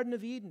in the Garden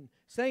of Eden,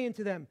 saying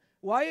to them,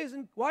 why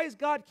is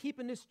God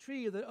keeping this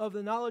tree of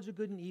the knowledge of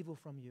good and evil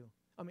from you?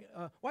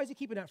 Why is he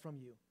keeping that from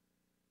you?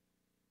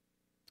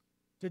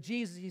 To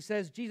Jesus, he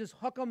says, Jesus,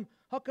 how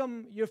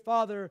come your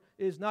father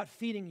is not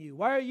feeding you?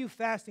 Why are you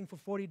fasting for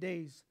 40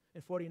 days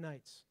and 40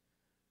 nights?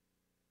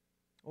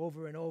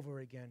 Over and over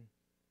again.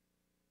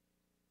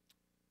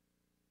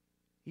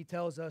 He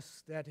tells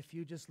us that if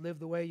you just live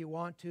the way you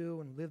want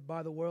to and live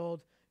by the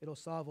world, it'll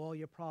solve all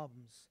your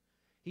problems.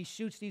 He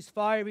shoots these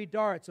fiery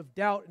darts of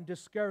doubt and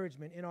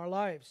discouragement in our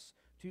lives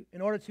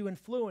in order to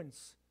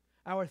influence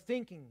our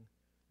thinking.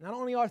 Not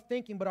only our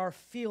thinking, but our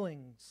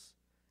feelings,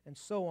 and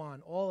so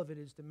on. All of it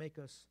is to make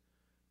us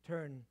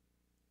turn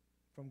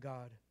from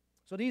God.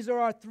 So these are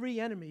our three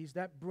enemies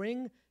that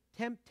bring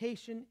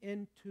temptation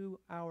into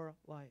our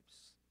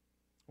lives.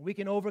 We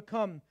can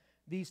overcome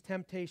these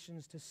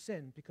temptations to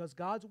sin because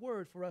God's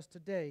word for us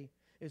today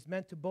is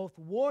meant to both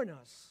warn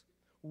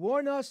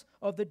us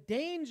of the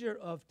danger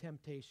of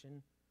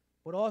temptation,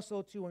 but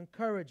also to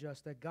encourage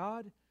us that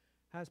God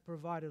has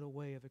provided a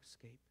way of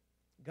escape.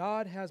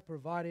 God has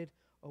provided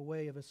a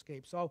way of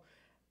escape. So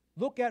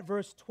look at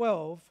verse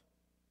 12,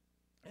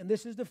 and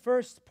this is the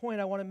first point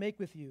I want to make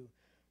with you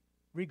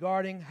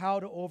regarding how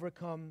to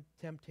overcome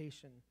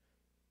temptation.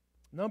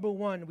 Number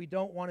one, we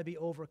don't want to be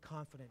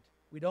overconfident.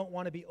 We don't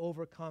want to be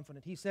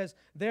overconfident. He says,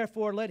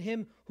 therefore, let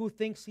him who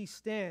thinks he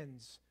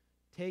stands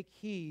take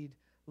heed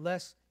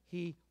lest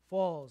he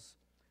falls.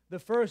 The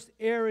first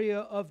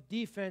area of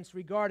defense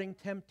regarding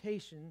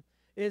temptation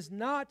is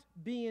not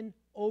being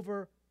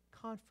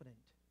overconfident.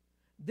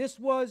 This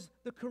was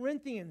the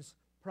Corinthians'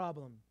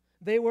 problem.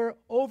 They were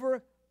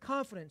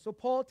overconfident. So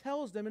Paul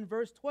tells them in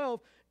verse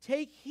 12,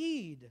 take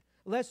heed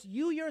lest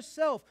you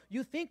yourself,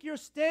 you think you're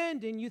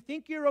standing, you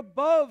think you're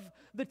above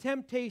the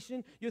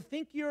temptation, you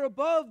think you're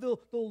above the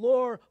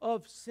lure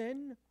of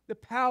sin, the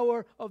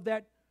power of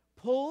that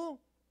pull,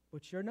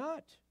 but you're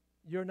not.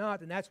 You're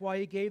not. And that's why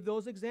he gave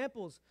those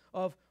examples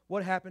of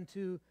what happened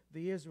to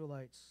the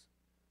Israelites.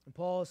 And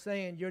Paul is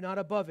saying, you're not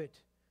above it.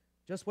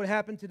 Just what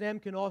happened to them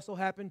can also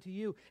happen to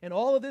you. And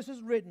all of this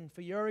is written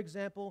for your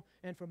example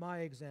and for my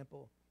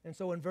example. And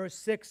so in verse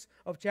 6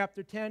 of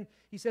chapter 10,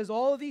 he says,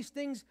 all of these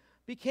things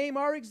became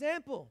our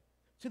example,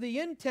 to the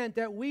intent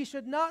that we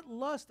should not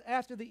lust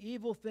after the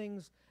evil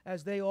things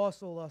as they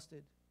also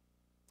lusted.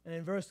 And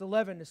in verse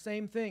 11, the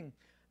same thing.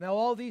 Now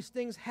all these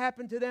things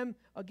happened to them,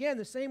 again,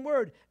 the same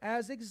word,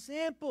 as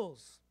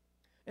examples.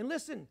 And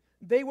listen,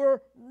 they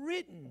were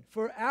written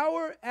for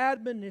our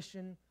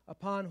admonition,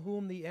 upon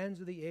whom the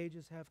ends of the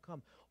ages have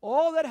come.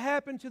 All that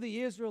happened to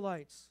the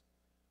Israelites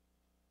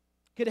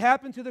could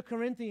happen to the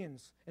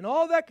Corinthians. And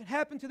all that could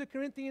happen to the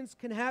Corinthians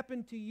can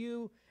happen to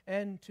you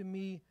and to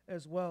me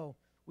as well.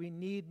 We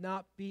need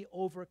not be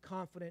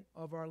overconfident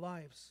of our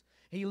lives.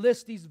 He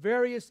lists these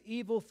various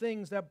evil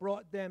things that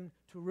brought them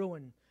to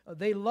ruin.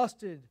 They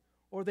lusted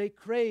or they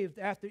craved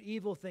after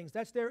evil things.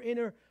 That's their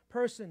inner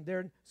person,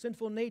 their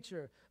sinful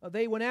nature.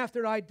 They went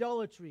after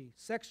idolatry,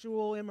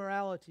 sexual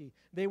immorality.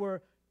 They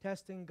were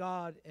testing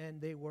God and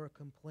they were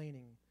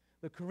complaining.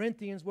 The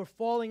Corinthians were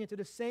falling into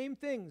the same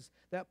things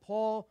that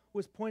Paul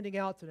was pointing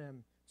out to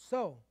them.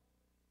 So,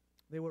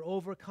 they were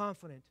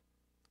overconfident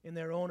in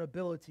their own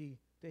ability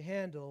to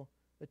handle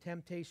the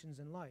temptations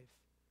in life.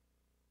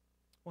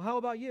 Well, how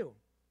about you?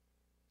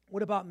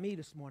 What about me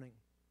this morning?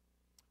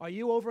 Are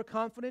you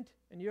overconfident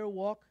in your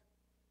walk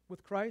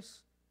with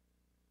Christ?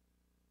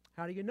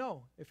 How do you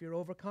know if you're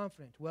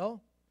overconfident?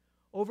 Well,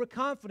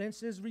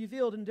 overconfidence is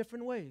revealed in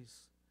different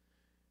ways.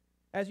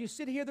 As you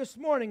sit here this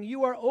morning,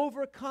 you are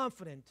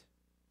overconfident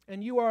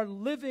and you are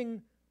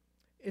living,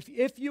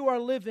 if you are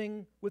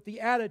living with the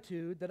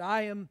attitude that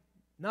I am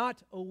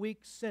not a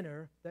weak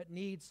sinner that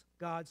needs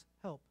God's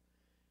help.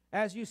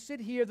 as you sit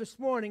here this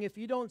morning, if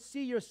you don't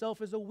see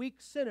yourself as a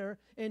weak sinner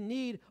in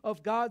need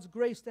of God's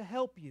grace to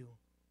help you,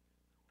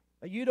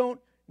 you don't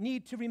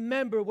need to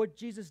remember what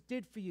Jesus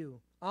did for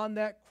you on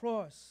that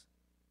cross.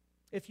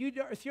 If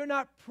you're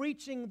not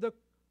preaching the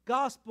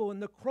gospel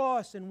and the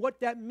cross and what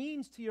that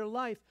means to your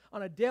life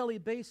on a daily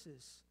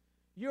basis,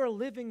 you're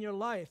living your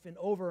life in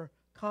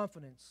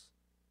overconfidence.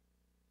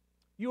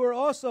 You are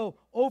also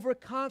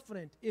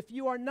overconfident if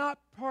you are not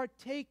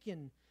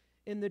partaking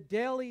in the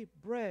daily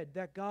bread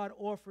that God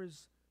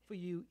offers for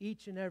you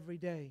each and every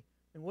day.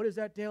 And what is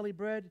that daily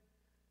bread?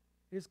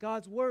 It is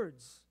God's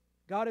words.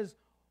 God is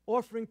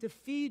offering to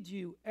feed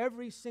you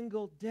every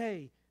single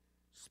day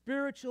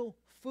spiritual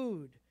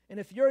food. And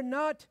if you're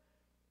not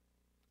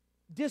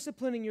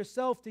disciplining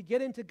yourself to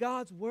get into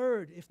God's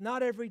word, if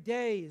not every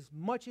day, as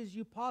much as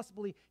you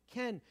possibly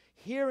can,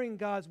 hearing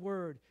God's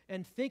word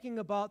and thinking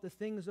about the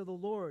things of the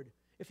Lord,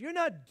 if you're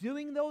not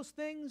doing those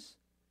things,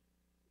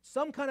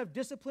 some kind of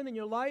discipline in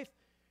your life,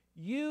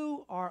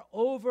 you are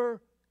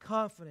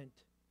overconfident.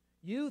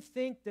 You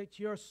think that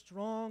you're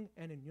strong,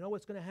 and you know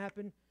what's going to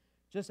happen?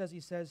 Just as he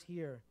says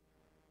here,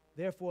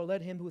 therefore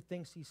let him who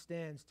thinks he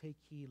stands take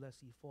heed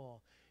lest he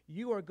fall.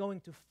 You are going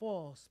to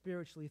fall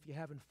spiritually if you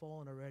haven't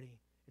fallen already.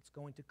 It's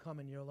going to come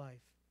in your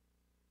life.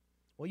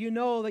 Well, you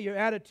know that your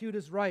attitude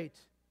is right,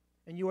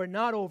 and you are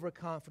not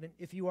overconfident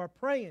if you are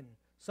praying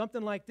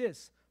something like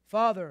this: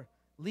 Father,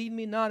 lead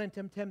me not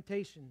into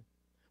temptation,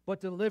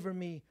 but deliver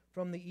me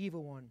from the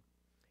evil one.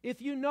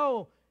 If you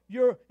know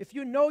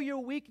your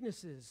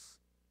weaknesses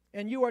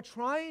and you are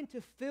trying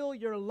to fill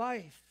your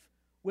life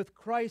with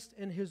Christ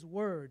and his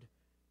word,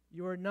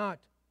 you are not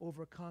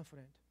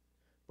overconfident.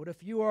 But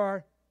if you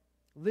are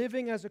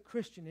living as a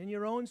Christian in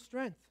your own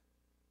strength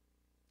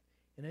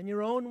and in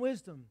your own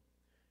wisdom,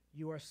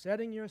 you are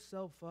setting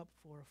yourself up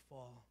for a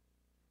fall.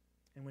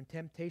 And when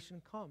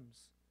temptation comes,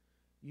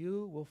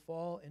 you will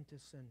fall into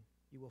sin.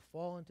 You will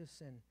fall into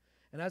sin.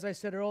 And as I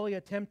said earlier,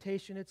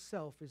 temptation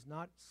itself is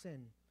not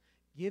sin.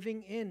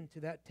 Giving in to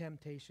that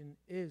temptation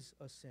is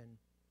a sin.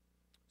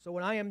 So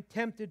when I am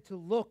tempted to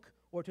look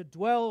or to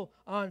dwell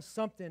on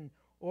something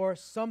or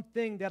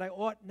something that I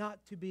ought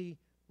not to be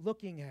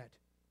looking at,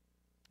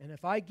 and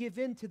if I give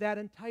in to that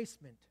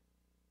enticement,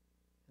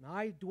 and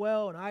I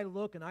dwell and I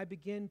look and I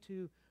begin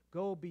to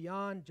go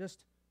beyond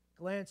just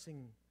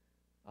glancing,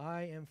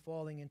 I am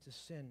falling into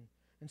sin.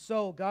 And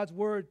so God's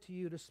word to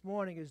you this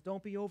morning is,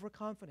 don't be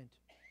overconfident,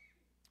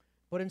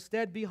 but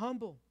instead be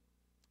humble,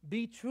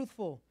 be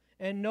truthful,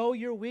 and know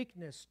your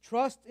weakness.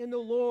 Trust in the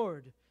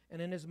Lord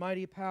and in his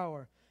mighty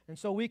power. And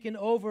so we can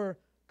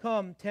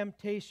overcome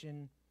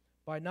temptation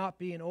by not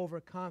being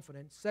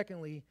overconfident.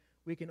 Secondly,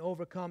 we can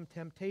overcome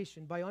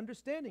temptation by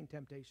understanding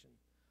temptation,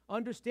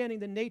 understanding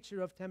the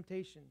nature of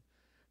temptation.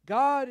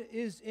 God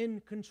is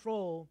in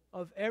control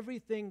of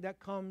everything that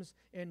comes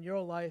in your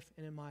life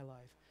and in my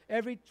life.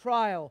 Every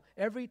trial,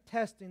 every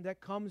testing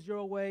that comes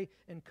your way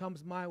and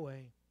comes my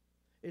way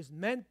is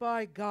meant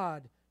by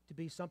God to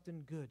be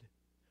something good,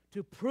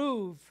 to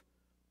prove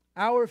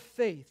our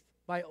faith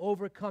by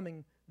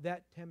overcoming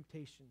that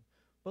temptation.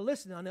 But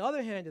listen, on the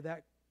other hand of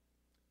that,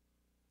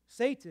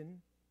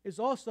 Satan is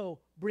also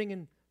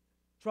bringing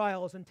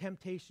trials and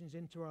temptations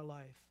into our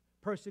life,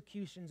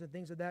 persecutions and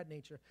things of that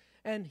nature.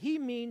 And he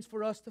means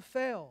for us to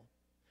fail.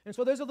 And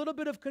so there's a little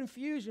bit of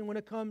confusion when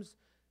it comes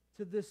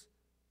to this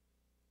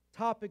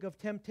topic of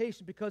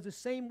temptation, because the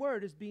same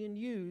word is being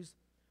used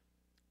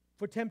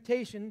for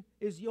temptation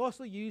is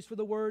also used for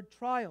the word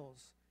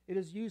trials. It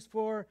is used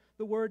for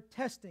the word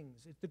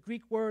testings. It's the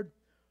Greek word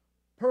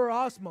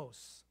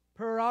perosmos.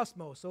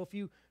 Perosmos. So if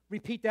you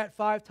repeat that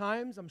 5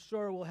 times, I'm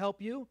sure it will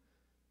help you.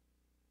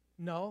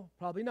 No,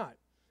 probably not.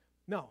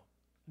 No.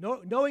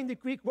 Knowing the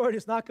Greek word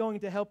is not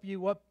going to help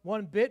you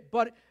one bit,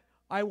 but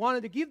I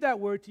wanted to give that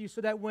word to you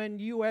so that when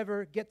you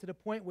ever get to the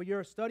point where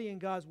you're studying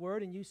God's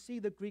word and you see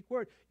the Greek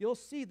word, you'll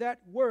see that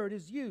word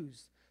is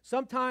used.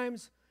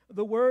 Sometimes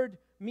the word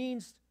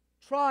means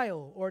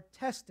trial or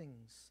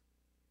testings.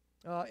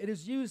 It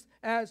is used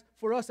as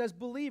for us as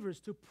believers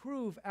to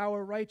prove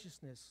our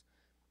righteousness.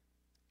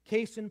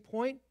 Case in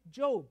point,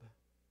 Job.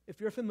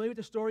 If you're familiar with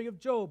the story of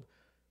Job,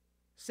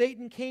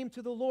 Satan came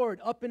to the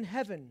Lord up in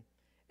heaven,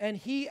 and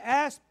he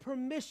asked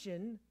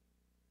permission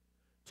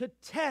to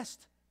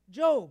test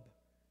Job.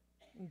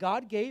 And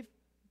God gave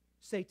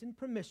Satan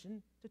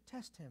permission to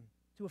test him,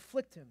 to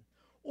afflict him.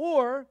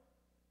 Or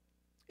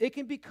it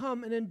can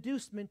become an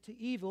inducement to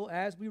evil,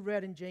 as we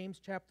read in James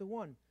chapter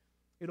 1.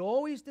 It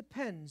always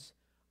depends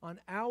on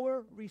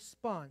our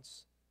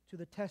response to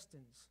the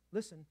testings.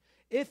 Listen,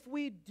 if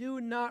we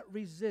do not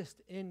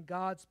resist in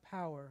God's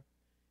power,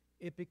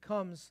 it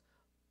becomes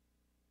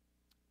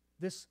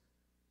this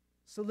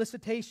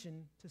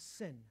solicitation to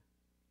sin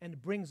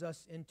and brings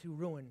us into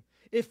ruin.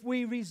 If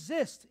we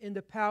resist in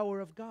the power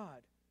of God,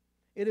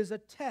 it is a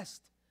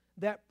test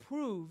that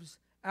proves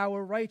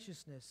our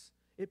righteousness.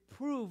 It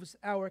proves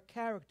our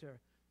character,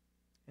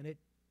 and it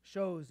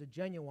shows the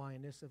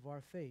genuineness of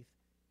our faith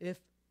if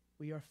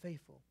we are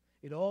faithful.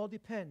 It all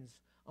depends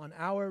on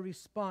our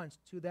response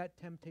to that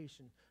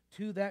temptation,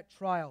 to that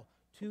trial,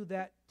 to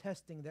that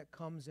testing that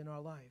comes in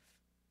our life.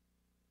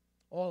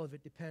 All of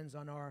it depends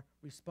on our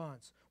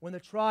response. When the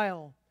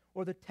trial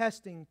or the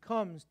testing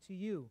comes to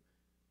you,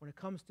 when it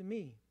comes to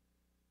me,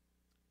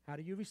 how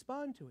do you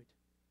respond to it?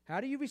 How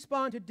do you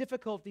respond to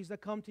difficulties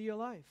that come to your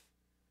life?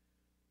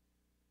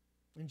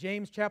 In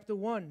James chapter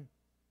 1,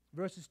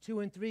 verses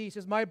 2 and 3, he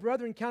says, "My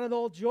brethren, count it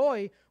all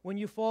joy when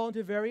you fall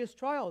into various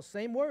trials,"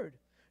 same word,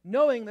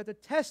 "knowing that the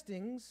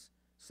testings,"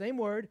 same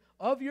word,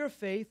 "of your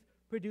faith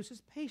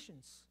produces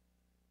patience."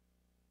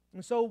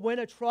 And so when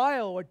a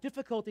trial or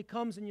difficulty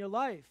comes in your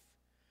life,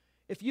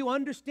 if you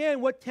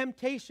understand what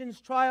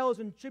temptations, trials,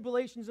 and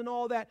tribulations and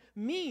all that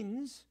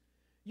means,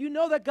 you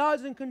know that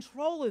God's in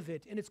control of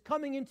it, and it's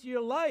coming into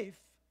your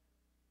life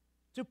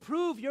to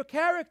prove your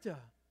character,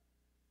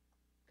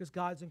 because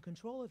God's in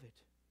control of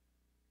it.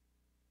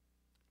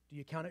 Do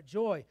you count it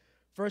joy?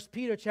 1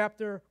 Peter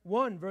chapter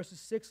 1, verses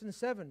 6 and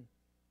 7,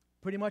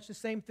 pretty much the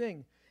same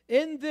thing.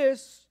 "In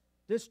this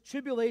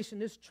tribulation,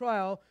 this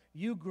trial,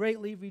 you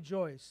greatly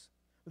rejoice,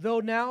 though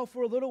now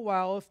for a little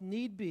while, if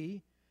need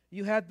be,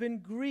 you have been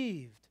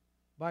grieved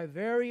by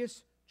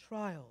various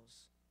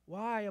trials."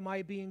 Why am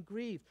I being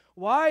grieved?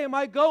 Why am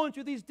I going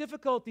through these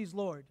difficulties,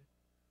 Lord?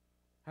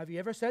 Have you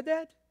ever said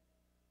that?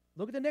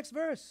 Look at the next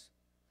verse.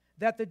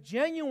 "That the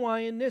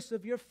genuineness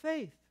of your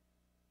faith."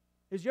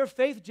 Is your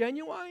faith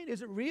genuine?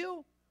 Is it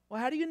real?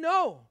 Well, how do you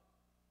know?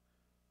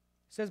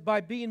 It says,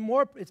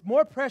 it's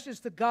more precious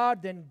to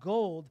God than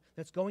gold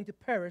that's going to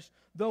perish,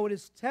 though it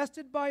is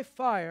tested by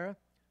fire,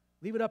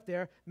 leave it up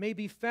there, may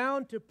be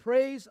found to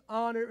praise,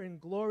 honor,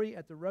 and glory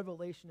at the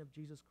revelation of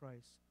Jesus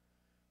Christ.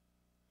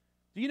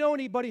 Do you know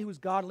anybody who's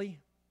godly?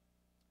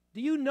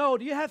 Do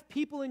you have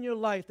people in your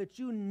life that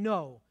you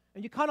know,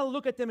 and you kind of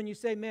look at them and you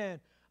say,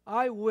 man,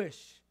 I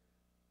wish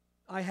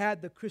I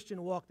had the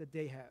Christian walk that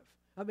they have.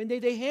 I mean,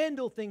 they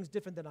handle things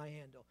different than I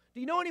handle. Do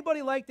you know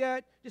anybody like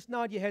that? Just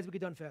nod your heads, we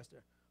get done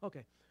faster.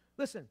 Okay,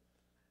 listen.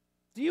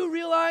 Do you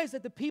realize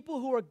that the people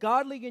who are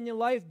godly in your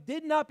life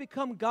did not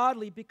become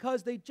godly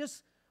because they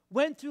just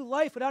went through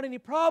life without any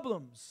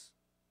problems?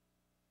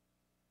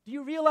 Do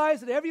you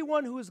realize that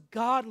everyone who is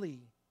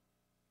godly,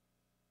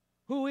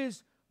 who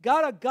is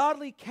got a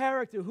godly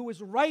character, who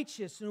is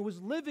righteous, and who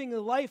is living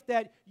the life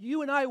that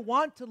you and I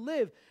want to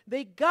live,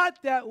 they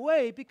got that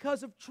way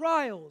because of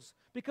trials,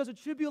 because of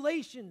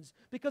tribulations,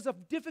 because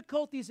of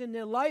difficulties in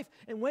their life.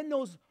 And when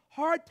those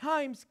hard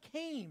times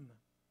came,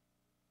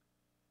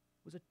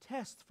 it was a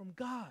test from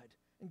God.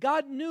 And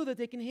God knew that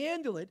they can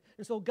handle it,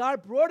 and so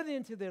God brought it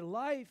into their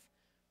life,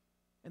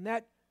 and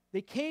that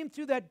they came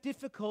through that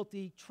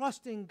difficulty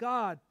trusting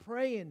God,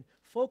 praying,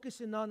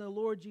 focusing on the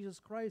Lord Jesus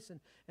Christ.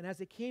 And as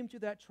they came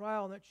through that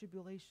trial and that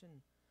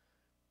tribulation,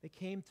 they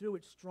came through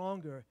it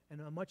stronger and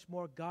a much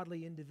more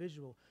godly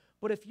individual.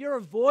 But if you're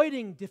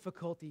avoiding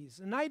difficulties,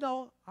 and I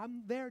know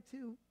I'm there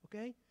too,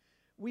 okay?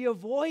 We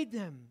avoid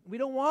them. We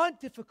don't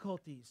want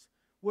difficulties.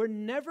 We're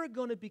never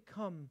going to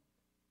become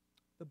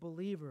the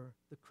believer,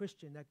 the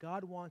Christian that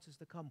God wants us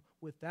to come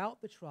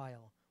without the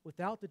trial,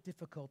 without the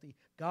difficulty.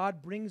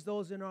 God brings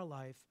those in our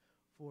life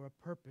for a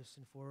purpose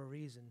and for a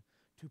reason,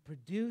 to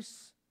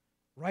produce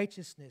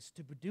righteousness,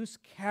 to produce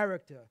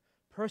character,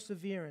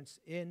 perseverance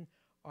in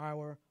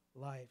our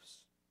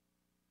lives.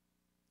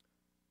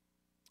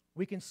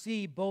 We can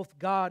see both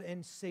God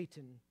and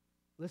Satan.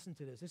 Listen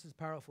to this. This is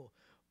powerful.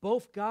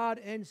 Both God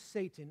and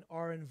Satan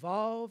are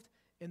involved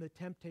in the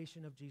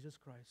temptation of Jesus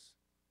Christ.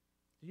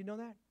 Did you know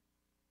that?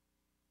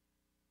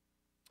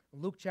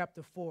 Luke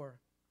chapter 4,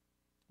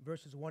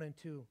 verses 1 and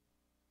 2.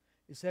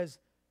 It says,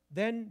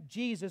 "Then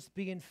Jesus,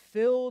 being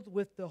filled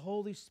with the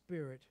Holy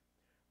Spirit,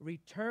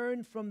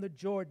 returned from the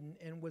Jordan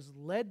and was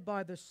led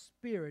by the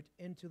Spirit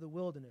into the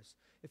wilderness."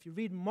 If you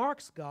read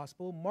Mark's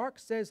gospel, Mark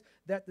says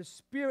that the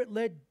Spirit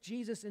led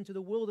Jesus into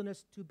the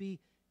wilderness to be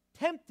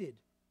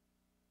tempted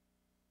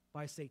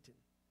by Satan.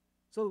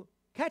 So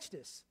catch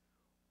this.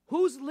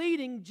 Who's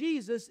leading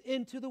Jesus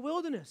into the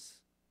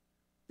wilderness?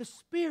 The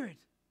Spirit,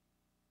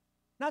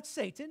 not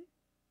Satan.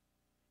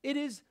 It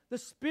is the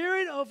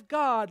Spirit of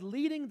God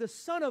leading the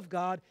Son of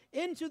God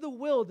into the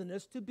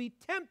wilderness to be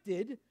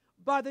tempted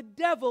by the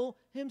devil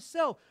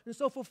himself. And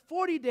so for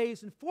 40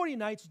 days and 40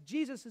 nights,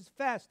 Jesus is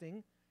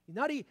fasting.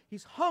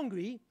 He's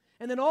hungry.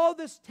 And then all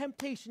this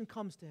temptation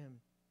comes to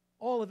him.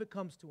 All of it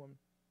comes to him.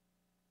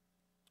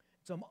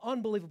 It's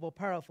unbelievable,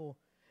 powerful.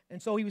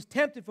 And so he was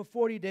tempted for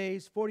 40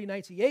 days, 40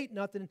 nights. He ate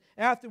nothing.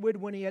 Afterward,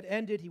 when he had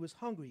ended, he was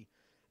hungry.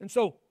 And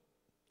so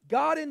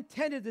God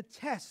intended the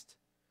test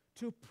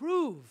to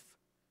prove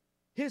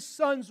his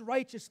Son's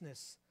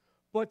righteousness.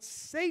 But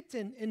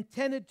Satan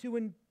intended to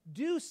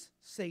induce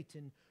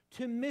Satan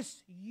to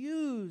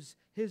misuse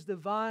his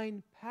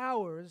divine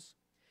powers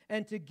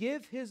and to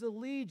give his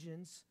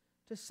allegiance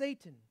to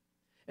Satan.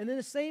 And in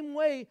the same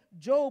way,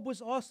 Job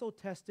was also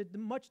tested,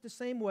 much the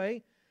same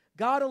way.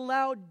 God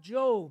allowed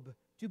Job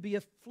to be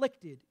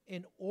afflicted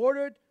in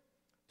order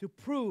to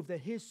prove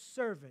that his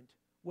servant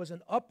was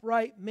an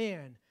upright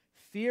man,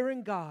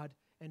 fearing God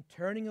and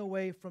turning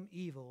away from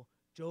evil.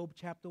 Job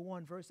chapter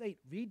 1, verse 8.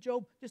 Read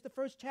Job, just the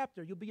first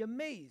chapter. You'll be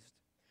amazed.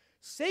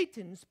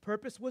 Satan's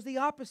purpose was the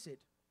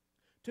opposite,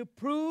 to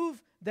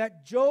prove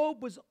that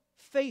Job was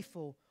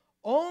faithful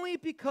only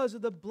because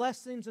of the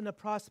blessings and the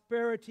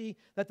prosperity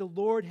that the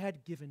Lord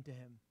had given to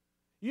him.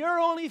 You're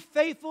only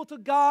faithful to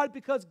God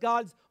because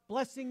God's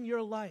blessing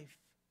your life.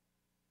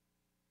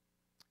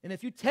 And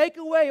if you take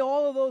away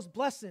all of those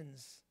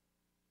blessings,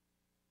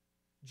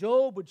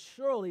 Job would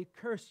surely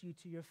curse you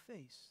to your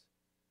face.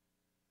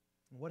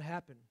 And what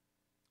happened?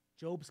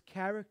 Job's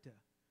character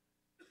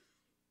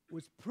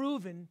was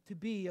proven to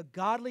be a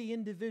godly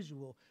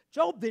individual.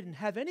 Job didn't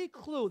have any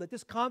clue that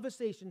this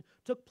conversation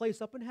took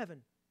place up in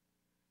heaven.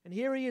 And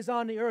here he is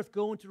on the earth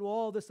going through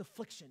all this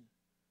affliction.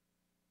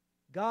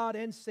 God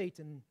and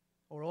Satan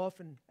are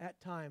often, at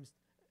times,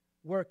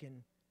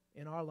 working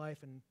in our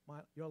life and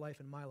your life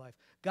and my life.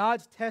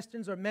 God's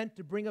testings are meant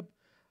to bring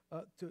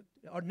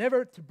are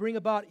never to bring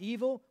about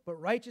evil, but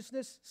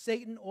righteousness.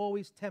 Satan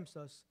always tempts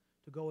us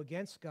to go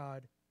against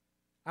God.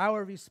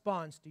 Our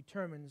response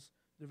determines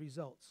the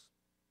results.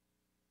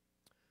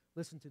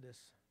 Listen to this.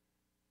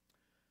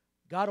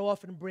 God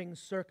often brings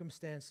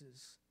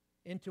circumstances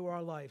into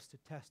our lives to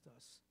test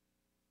us.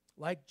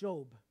 Like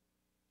Job,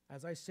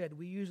 as I said,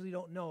 we usually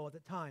don't know at the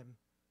time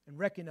and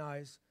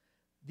recognize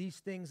these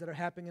things that are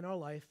happening in our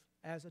life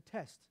as a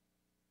test,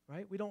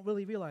 right? We don't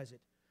really realize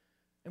it.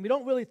 And we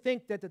don't really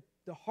think that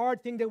the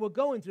hard thing that we're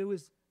going through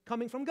is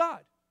coming from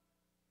God.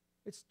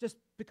 It's just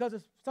because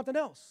of something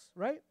else,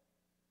 right?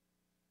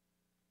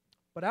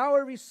 But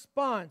our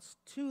response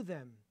to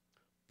them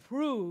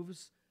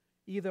proves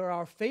either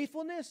our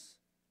faithfulness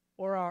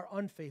or our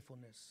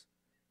unfaithfulness.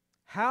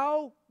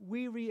 How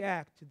we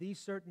react to these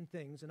certain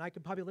things, and I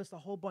could probably list a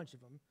whole bunch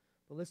of them,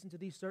 but listen to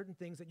these certain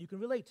things that you can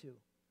relate to.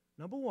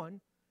 Number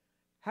one,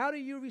 how do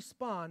you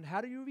respond,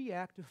 how do you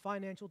react to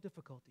financial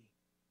difficulty?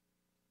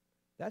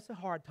 That's a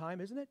hard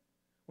time, isn't it?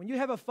 When you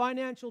have a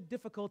financial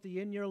difficulty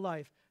in your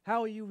life,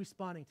 how are you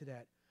responding to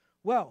that?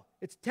 Well,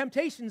 it's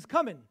temptation's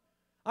coming.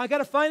 I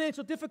got a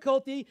financial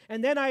difficulty,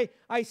 and then I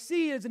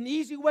see it as an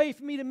easy way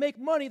for me to make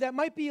money that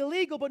might be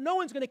illegal, but no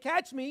one's going to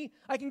catch me.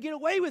 I can get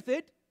away with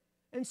it.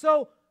 And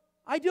so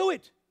I do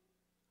it.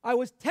 I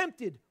was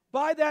tempted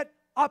by that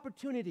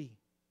opportunity.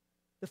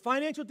 The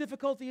financial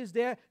difficulty is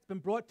there. It's been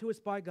brought to us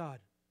by God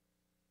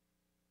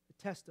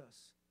to test us.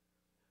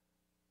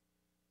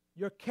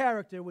 Your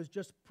character was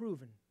just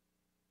proven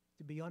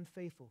to be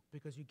unfaithful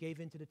because you gave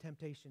in to the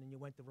temptation and you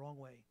went the wrong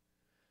way.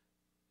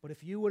 But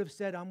if you would have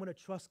said, I'm going to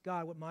trust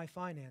God with my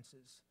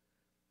finances,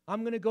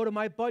 I'm going to go to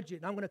my budget,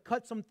 and I'm going to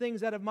cut some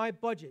things out of my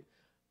budget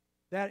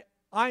that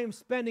I am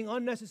spending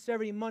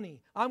unnecessary money.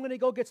 I'm going to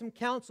go get some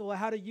counsel on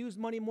how to use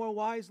money more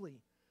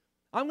wisely.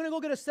 I'm going to go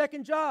get a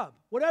second job,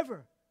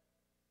 whatever.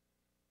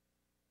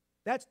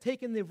 That's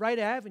taking the right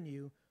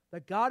avenue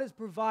that God has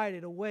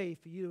provided a way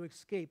for you to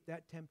escape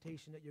that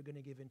temptation that you're going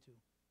to give into.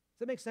 Does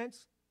that make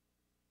sense?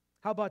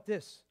 How about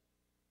this?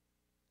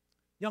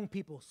 Young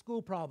people,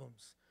 school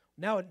problems.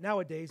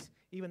 Nowadays,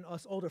 even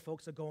us older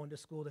folks are going to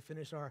school to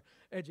finish our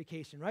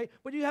education, right?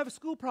 But you have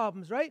school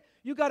problems, right?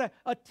 You got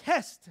a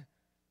test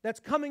that's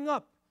coming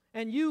up,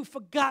 and you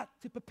forgot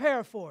to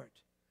prepare for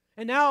it.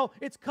 And now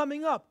it's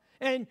coming up,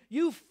 and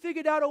you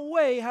figured out a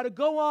way how to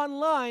go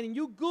online, and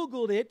you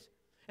Googled it,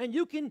 and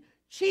you can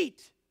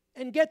cheat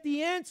and get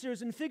the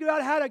answers and figure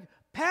out how to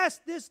pass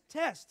this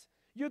test.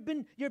 You're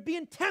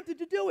being tempted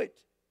to do it.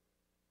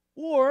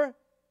 Or,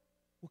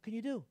 what can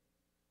you do?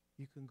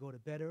 You can go to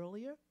bed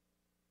earlier.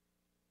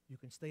 You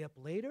can stay up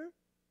later.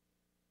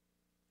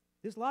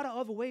 There's a lot of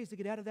other ways to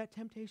get out of that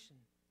temptation.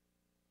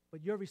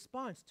 But your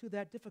response to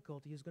that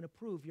difficulty is going to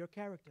prove your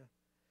character.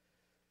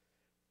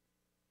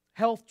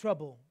 Health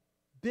trouble,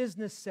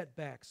 business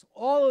setbacks,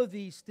 all of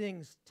these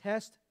things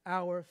test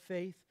our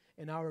faith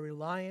and our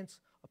reliance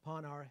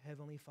upon our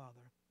Heavenly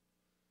Father.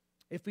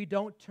 If we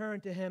don't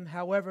turn to Him,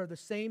 however, the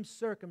same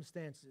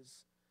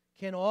circumstances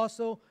can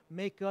also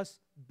make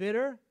us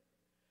bitter,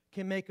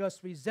 can make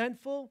us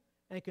resentful,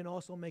 and can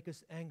also make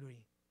us angry.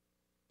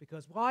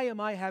 Because why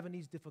am I having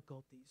these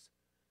difficulties?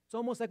 It's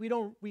almost like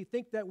we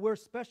think that we're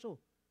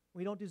special.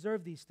 We don't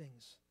deserve these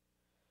things.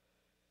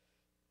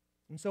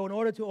 And so in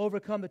order to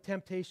overcome the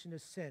temptation to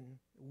sin,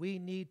 we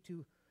need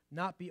to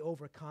not be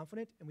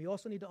overconfident, and we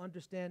also need to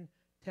understand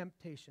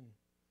temptation.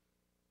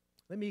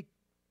 Let me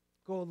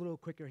go a little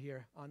quicker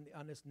here on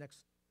this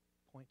next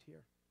point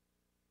here.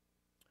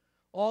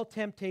 All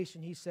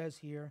temptation, he says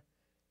here,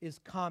 is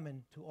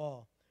common to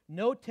all.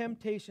 No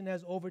temptation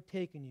has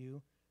overtaken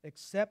you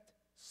except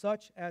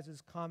such as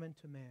is common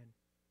to man.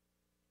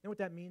 You know what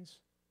that means?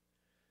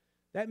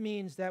 That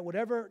means that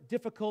whatever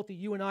difficulty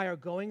you and I are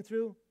going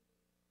through,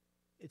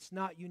 it's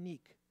not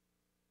unique.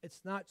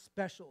 It's not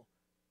special.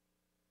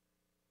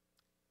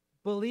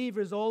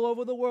 Believers all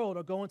over the world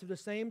are going through the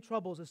same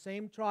troubles, the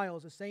same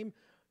trials, the same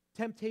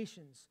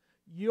temptations.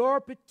 Your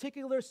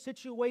particular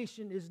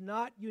situation is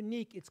not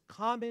unique. It's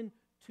common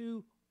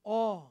to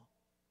all.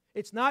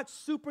 It's not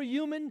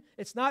superhuman.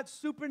 It's not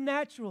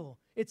supernatural.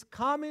 It's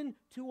common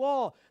to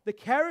all. The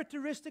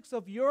characteristics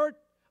of your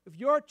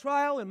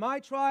trial and my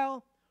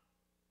trial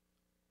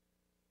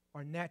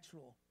are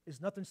natural.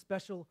 There's nothing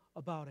special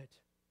about it.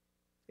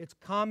 It's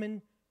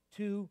common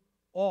to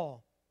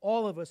all.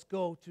 All of us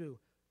go through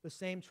the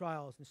same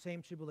trials and the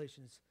same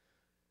tribulations.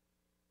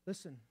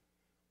 Listen,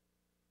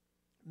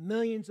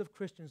 millions of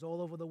Christians all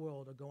over the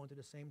world are going through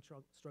the same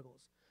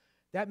struggles.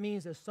 That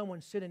means there's someone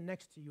sitting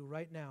next to you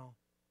right now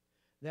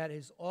that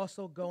is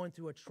also going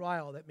through a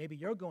trial that maybe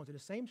you're going through the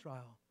same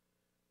trial.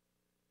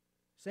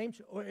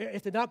 Or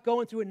if they're not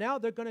going through it now,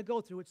 they're going to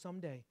go through it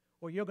someday,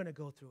 or you're going to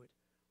go through it.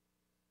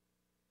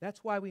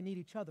 That's why we need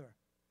each other.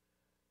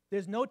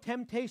 There's no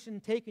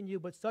temptation taken you,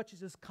 but such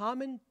as is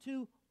common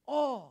to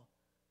all.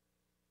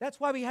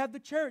 That's why we have the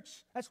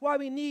church. That's why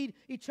we need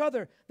each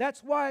other.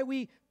 That's why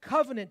we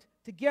covenant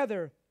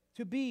together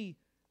to be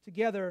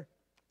together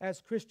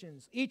as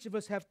Christians. Each of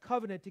us have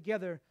covenant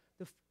together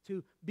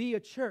to be a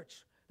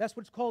church. That's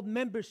what's called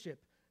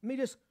membership. Let me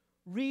just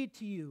read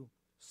to you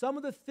some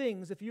of the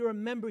things, if you're a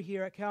member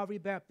here at Calvary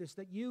Baptist,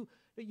 that you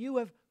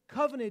have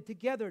covenanted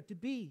together to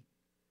be.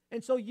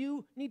 And so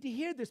you need to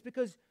hear this,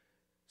 because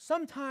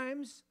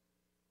sometimes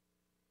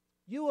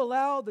you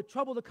allow the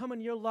trouble to come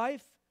in your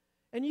life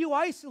and you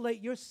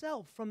isolate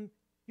yourself from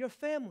your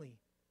family.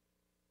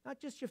 Not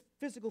just your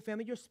physical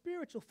family, your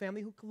spiritual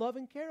family who love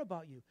and care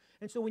about you.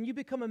 And so when you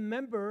become a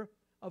member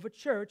of a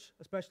church,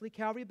 especially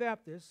Calvary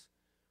Baptist,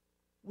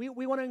 we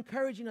want to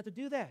encourage you not to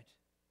do that.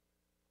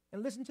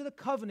 And listen to the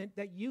covenant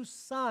that you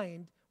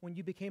signed when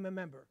you became a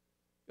member.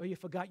 Or you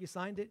forgot you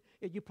signed it.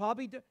 You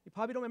probably don't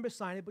remember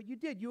signing it, but you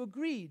did. You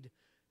agreed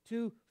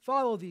to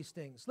follow these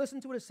things. Listen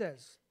to what it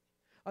says.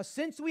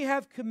 Since we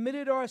have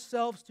committed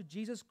ourselves to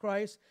Jesus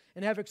Christ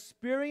and have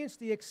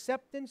experienced the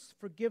acceptance,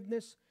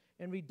 forgiveness,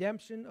 and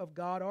redemption of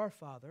God our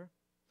Father,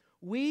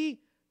 we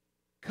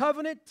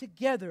covenant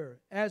together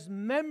as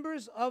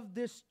members of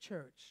this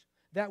church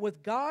that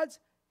with God's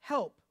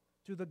help,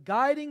 through the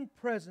guiding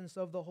presence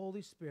of the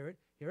Holy Spirit,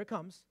 here it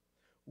comes,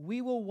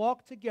 we will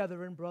walk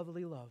together in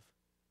brotherly love.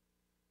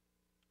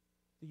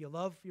 Do you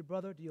love your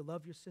brother? Do you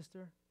love your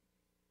sister?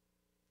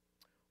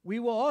 We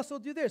will also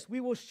do this. We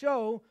will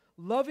show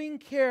loving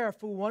care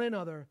for one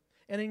another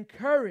and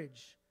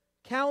encourage,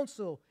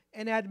 counsel,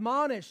 and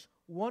admonish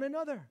one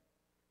another.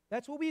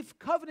 That's what we've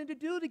covenanted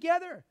to do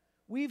together.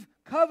 We've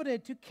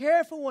covenanted to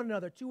care for one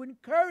another, to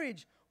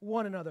encourage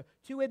one another,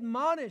 to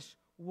admonish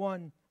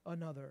one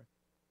another.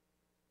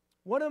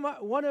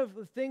 One of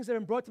the things that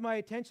have brought to my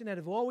attention that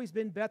have always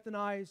been Beth and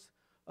I's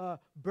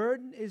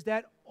burden is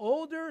that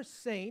older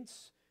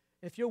saints,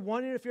 if you're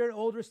wondering if you're an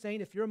older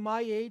saint, if you're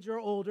my age or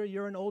older,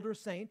 you're an older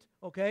saint,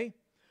 okay?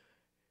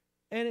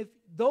 And if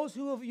those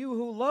of you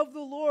who love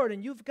the Lord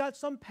and you've got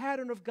some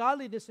pattern of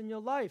godliness in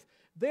your life,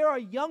 there are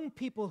young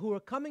people who are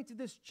coming to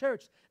this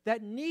church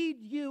that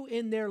need you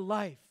in their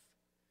life,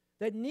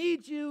 that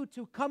need you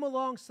to come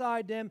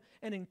alongside them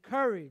and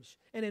encourage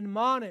and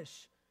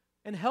admonish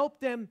and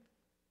help them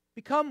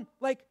become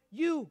like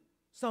you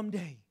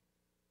someday.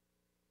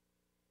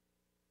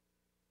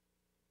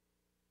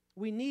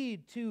 We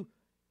need to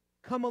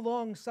come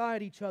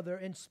alongside each other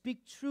and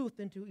speak truth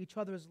into each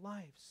other's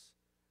lives.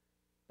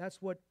 That's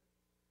what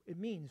it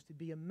means to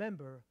be a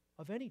member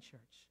of any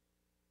church.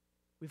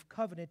 We've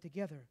covenanted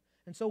together.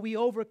 And so we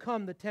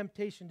overcome the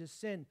temptation to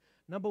sin,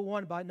 number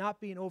one, by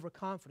not being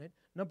overconfident.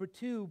 Number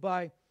two,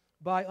 by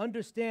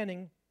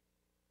understanding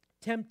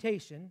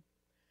temptation.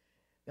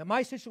 That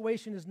my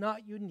situation is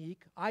not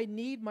unique. I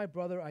need my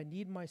brother, I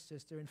need my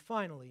sister. And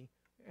finally,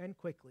 and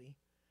quickly,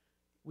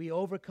 we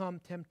overcome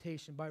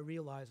temptation by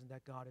realizing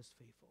that God is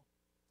faithful.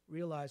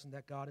 Realizing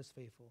that God is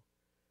faithful.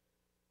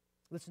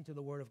 Listen to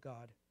the word of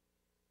God.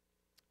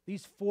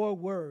 These 4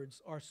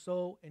 words are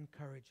so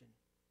encouraging.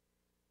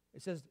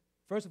 It says,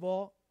 first of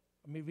all,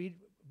 let me read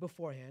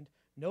beforehand.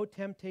 No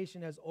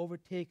temptation has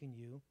overtaken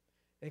you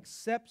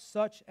except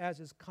such as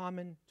is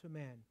common to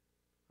man.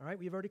 All right,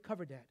 we've already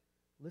covered that.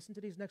 Listen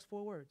to these next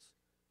 4 words.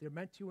 They're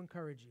meant to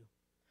encourage you.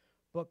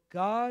 But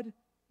God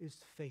is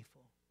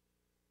faithful.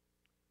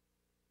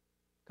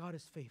 God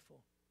is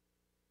faithful.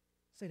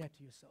 Say that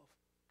to yourself.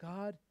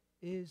 God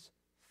is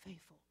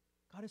faithful.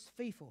 God is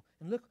faithful.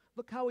 And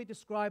look how he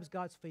describes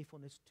God's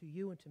faithfulness to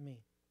you and to me.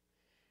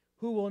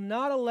 Who will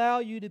not allow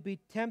you to be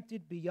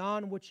tempted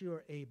beyond what you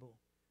are able.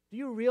 Do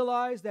you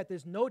realize that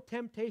there's no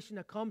temptation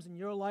that comes in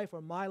your life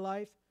or my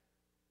life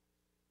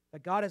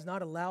that God has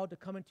not allowed to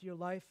come into your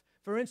life?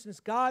 For instance,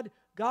 God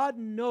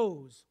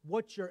knows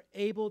what you're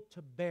able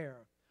to bear.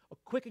 A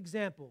quick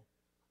example.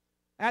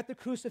 At the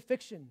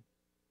crucifixion,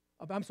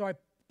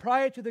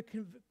 prior to the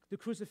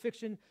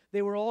crucifixion,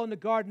 they were all in the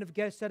Garden of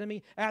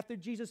Gethsemane. After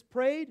Jesus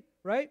prayed,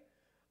 right,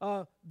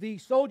 the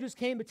soldiers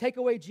came to take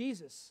away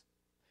Jesus.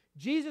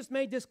 Jesus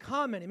made this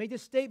comment. He made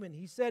this statement.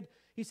 He said,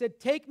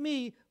 "Take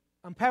me,"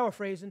 I'm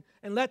paraphrasing,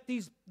 "and let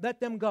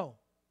them go."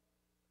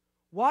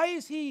 Why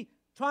is he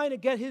trying to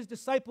get his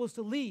disciples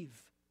to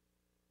leave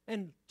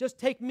and just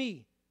take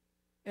me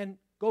and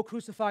go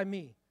crucify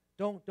me?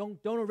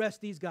 Don't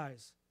arrest these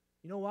guys.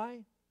 You know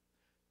why?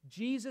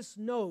 Jesus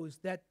knows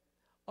that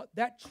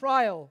that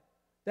trial,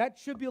 that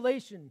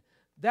tribulation,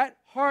 that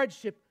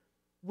hardship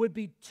would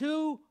be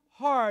too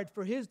hard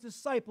for his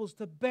disciples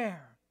to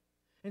bear.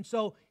 And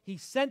so he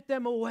sent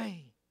them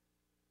away.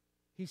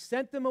 He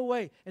sent them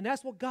away. And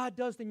that's what God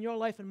does in your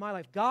life and my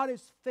life. God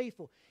is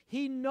faithful.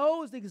 He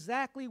knows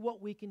exactly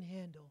what we can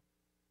handle.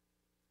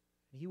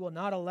 He will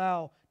not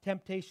allow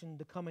temptation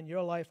to come in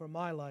your life or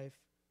my life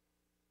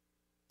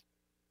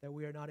that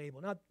we are not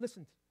able. Now,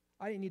 listen,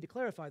 I need to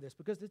clarify this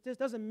because this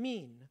doesn't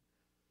mean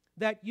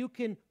that you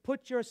can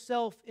put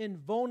yourself in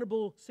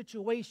vulnerable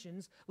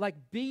situations like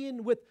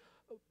being with,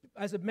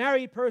 as a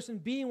married person,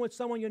 being with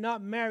someone you're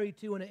not married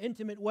to in an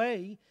intimate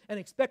way and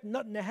expect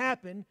nothing to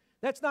happen.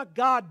 That's not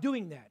God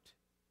doing that.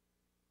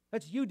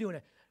 That's you doing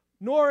it.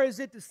 Nor is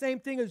it the same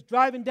thing as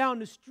driving down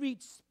the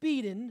street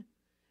speeding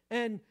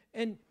and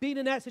being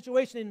in that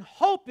situation and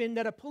hoping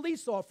that a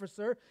police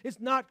officer is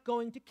not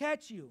going to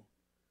catch you.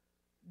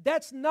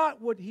 That's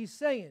not what he's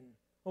saying,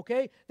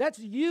 okay? That's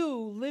you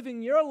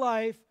living your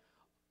life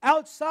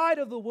outside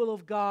of the will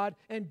of God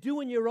and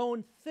doing your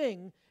own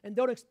thing and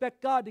don't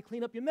expect God to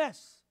clean up your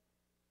mess.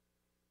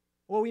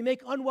 Or we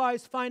make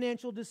unwise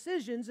financial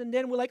decisions and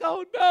then we're like,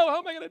 oh no, how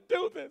am I going to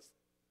do this?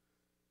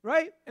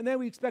 Right? And then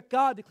we expect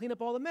God to clean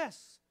up all the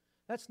mess.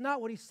 That's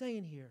not what he's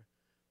saying here.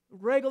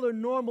 Regular,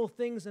 normal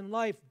things in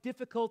life,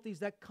 difficulties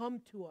that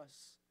come to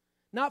us,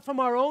 not from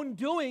our own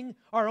doing,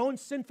 our own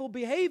sinful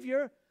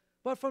behavior,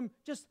 but from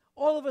just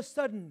all of a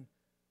sudden,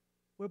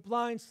 we're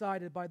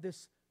blindsided by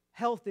this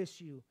health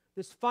issue,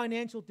 this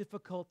financial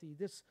difficulty,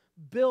 this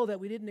bill that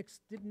we didn't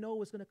know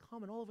was going to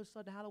come, and all of a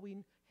sudden, how do we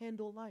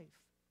handle life?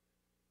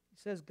 He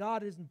says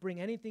God doesn't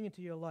bring anything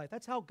into your life.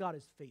 That's how God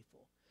is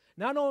faithful.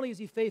 Not only is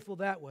he faithful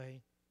that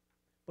way,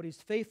 but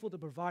he's faithful to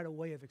provide a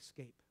way of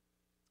escape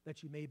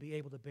that you may be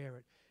able to bear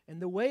it.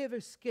 And the way of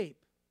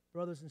escape,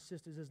 brothers and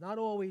sisters, is not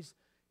always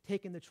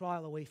taking the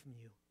trial away from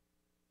you.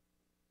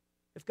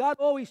 If God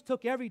always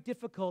took every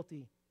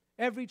difficulty,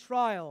 every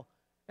trial,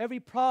 every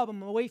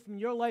problem away from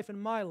your life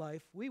and my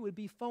life, we would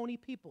be phony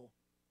people.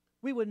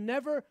 We would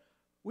never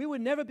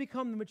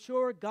become the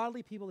mature,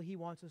 godly people that he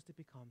wants us to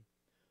become.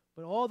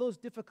 But all those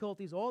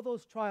difficulties, all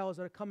those trials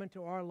that are coming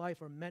to our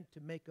life are meant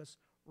to make us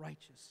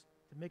righteous,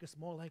 to make us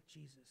more like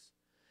Jesus.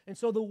 And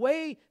so the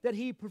way that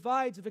he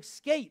provides of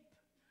escape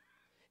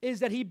is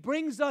that he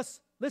brings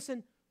us,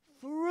 listen,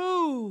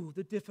 through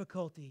the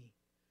difficulty,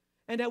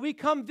 and that we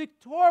come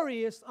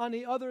victorious on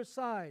the other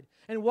side.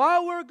 And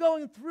while we're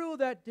going through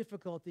that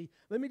difficulty,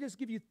 let me just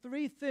give you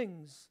 3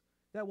 things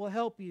that will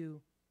help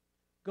you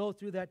go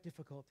through that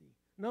difficulty.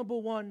 Number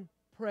 1,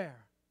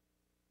 prayer.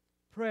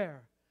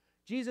 Prayer.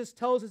 Jesus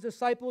tells his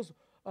disciples,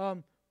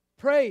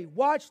 pray,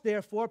 watch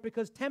therefore,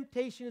 because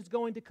temptation is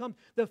going to come.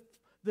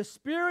 The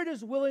spirit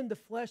is willing, the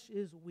flesh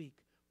is weak.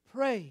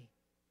 Pray.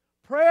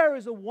 Prayer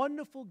is a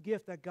wonderful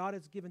gift that God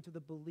has given to the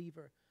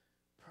believer.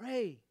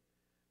 Pray.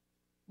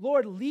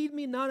 Lord, lead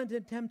me not into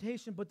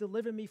temptation, but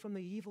deliver me from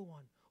the evil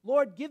one.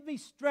 Lord, give me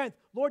strength.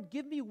 Lord,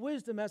 give me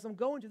wisdom as I'm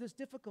going through this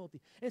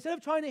difficulty. Instead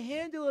of trying to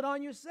handle it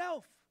on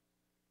yourself,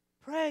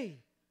 pray.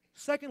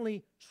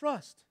 Secondly,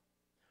 trust.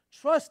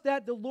 Trust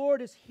that the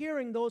Lord is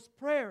hearing those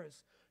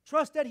prayers.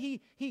 Trust that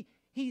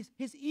his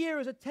ear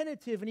is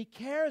attentive and he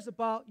cares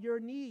about your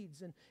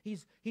needs. And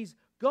he's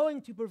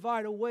going to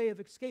provide a way of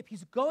escape.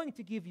 He's going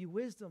to give you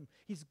wisdom.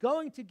 He's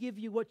going to give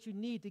you what you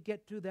need to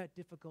get through that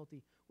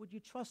difficulty. Would you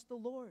trust the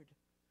Lord?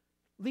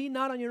 Lean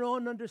not on your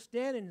own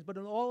understandings, but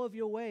in all of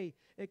your way,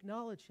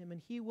 acknowledge him,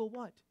 and he will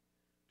what?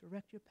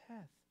 Direct your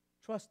path.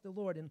 Trust the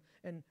Lord.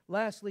 And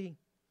lastly,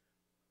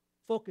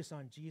 focus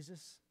on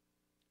Jesus.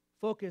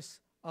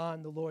 Focus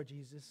on the Lord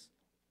Jesus.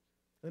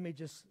 Let me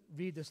just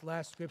read this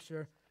last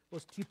scripture. It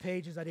was 2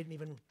 pages I didn't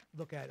even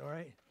look at, all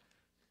right?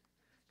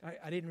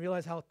 I didn't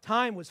realize how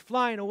time was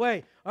flying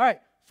away. All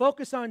right,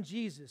 focus on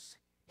Jesus.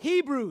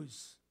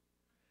 Hebrews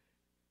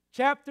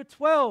chapter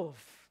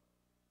 12,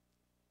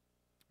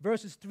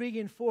 verses 3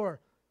 and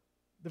 4.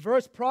 The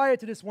verse prior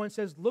to this one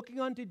says, looking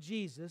unto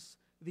Jesus,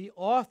 the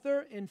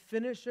author and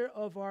finisher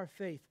of our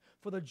faith.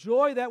 For the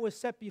joy that was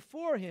set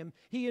before him,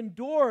 he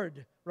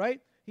endured,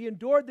 right? He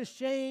endured the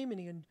shame,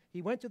 and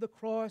he went to the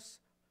cross.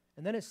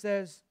 And then it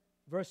says,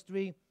 verse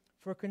 3,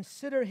 for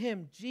consider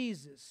him,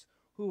 Jesus,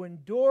 who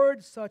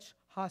endured such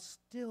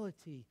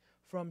hostility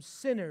from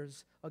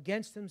sinners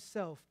against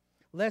himself,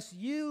 lest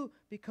you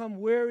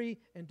become weary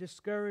and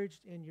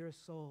discouraged in your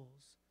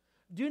souls.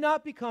 Do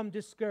not become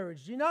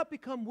discouraged. Do not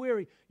become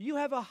weary. You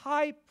have a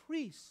high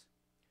priest,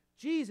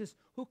 Jesus,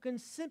 who can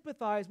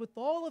sympathize with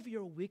all of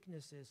your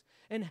weaknesses.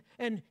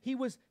 And he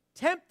was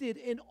tempted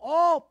in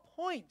all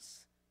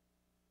points,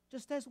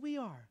 just as we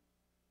are.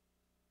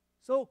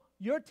 So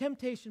your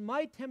temptation,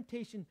 my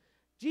temptation,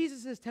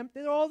 Jesus'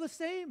 temptation, they're all the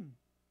same.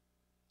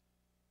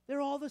 They're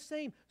all the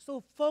same.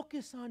 So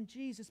focus on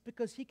Jesus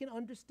because he can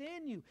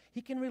understand you.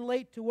 He can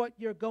relate to what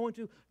you're going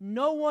through.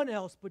 No one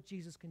else but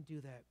Jesus can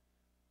do that.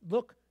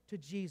 Look to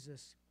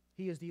Jesus.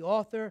 He is the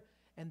author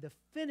and the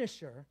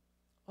finisher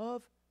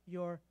of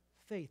your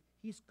faith.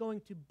 He's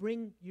going to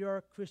bring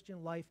your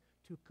Christian life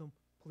to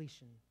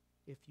completion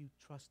if you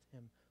trust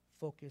him.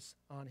 Focus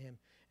on him.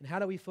 And how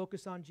do we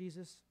focus on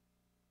Jesus?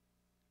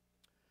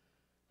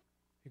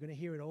 You're going to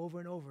hear it over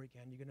and over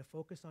again. You're going to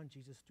focus on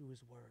Jesus through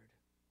his word.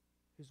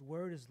 His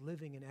word is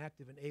living and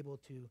active and able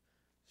to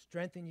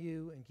strengthen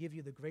you, and give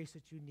you the grace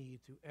that you need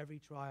through every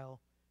trial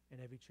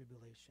and every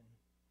tribulation.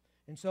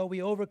 And so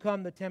we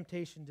overcome the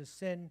temptation to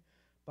sin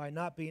by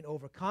not being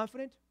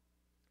overconfident,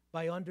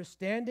 by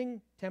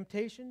understanding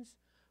temptations,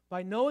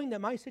 by knowing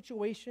that my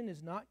situation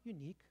is not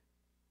unique,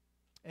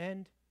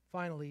 and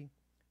finally,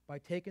 by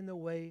taking the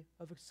way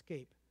of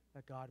escape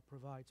that God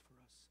provides for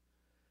us.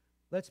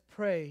 Let's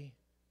pray,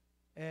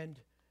 and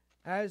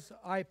as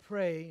I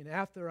pray and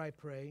after I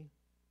pray,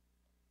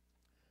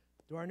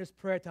 during this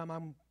prayer time,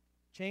 I'm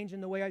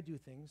changing the way I do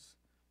things.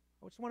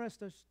 I just want us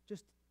to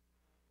just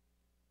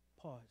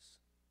pause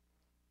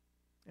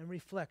and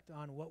reflect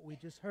on what we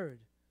just heard.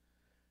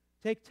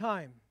 Take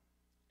time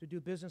to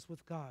do business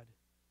with God.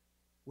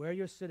 Where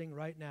you're sitting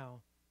right now,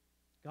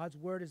 God's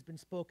word has been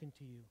spoken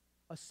to you.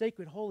 A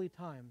sacred, holy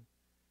time.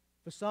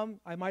 For some,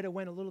 I might have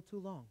went a little too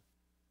long.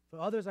 For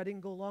others, I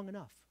didn't go long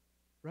enough,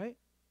 right?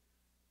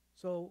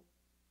 So,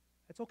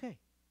 it's okay.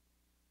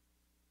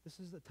 This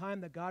is the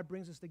time that God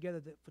brings us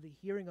together for the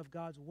hearing of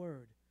God's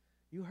word.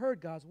 You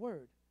heard God's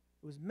word.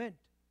 It was meant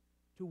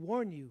to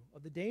warn you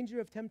of the danger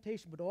of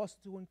temptation, but also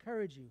to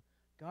encourage you.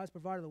 God's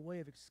provided a way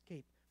of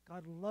escape.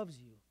 God loves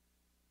you.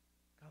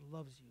 God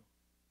loves you.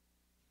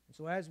 And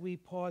so as we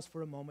pause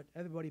for a moment,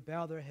 everybody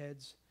bow their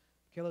heads.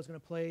 Kayla's going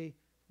to play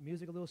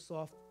music a little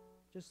soft.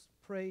 Just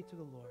pray to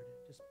the Lord.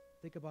 Just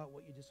think about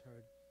what you just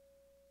heard.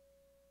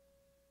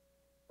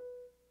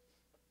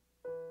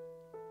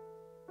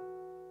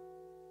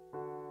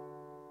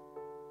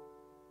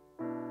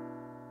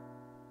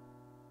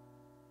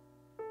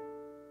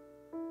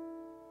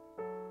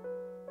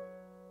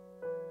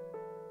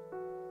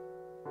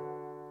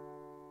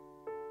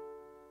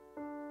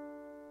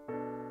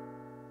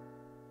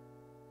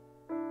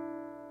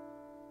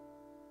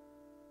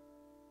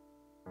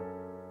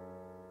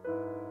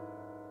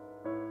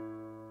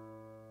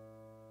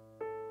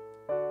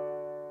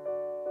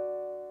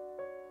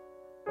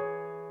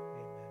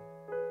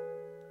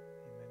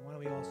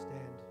 We all stand.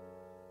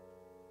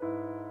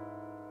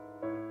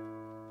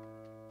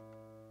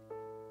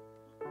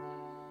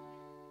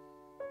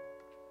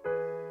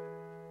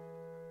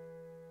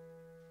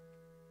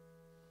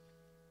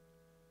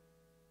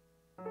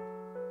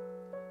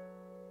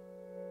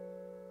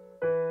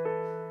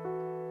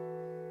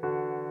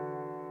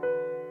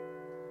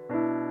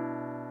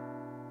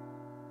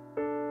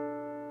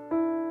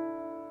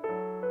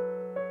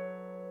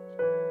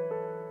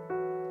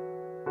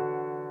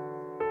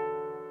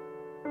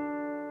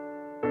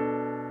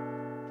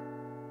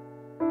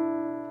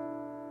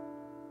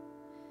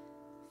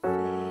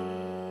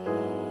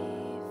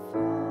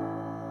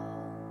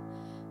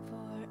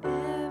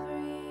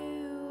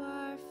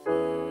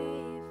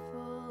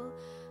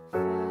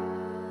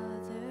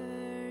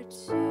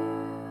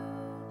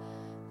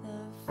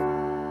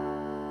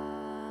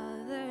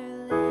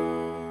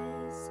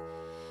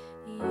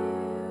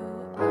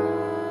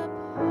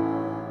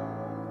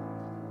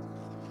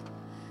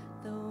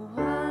 The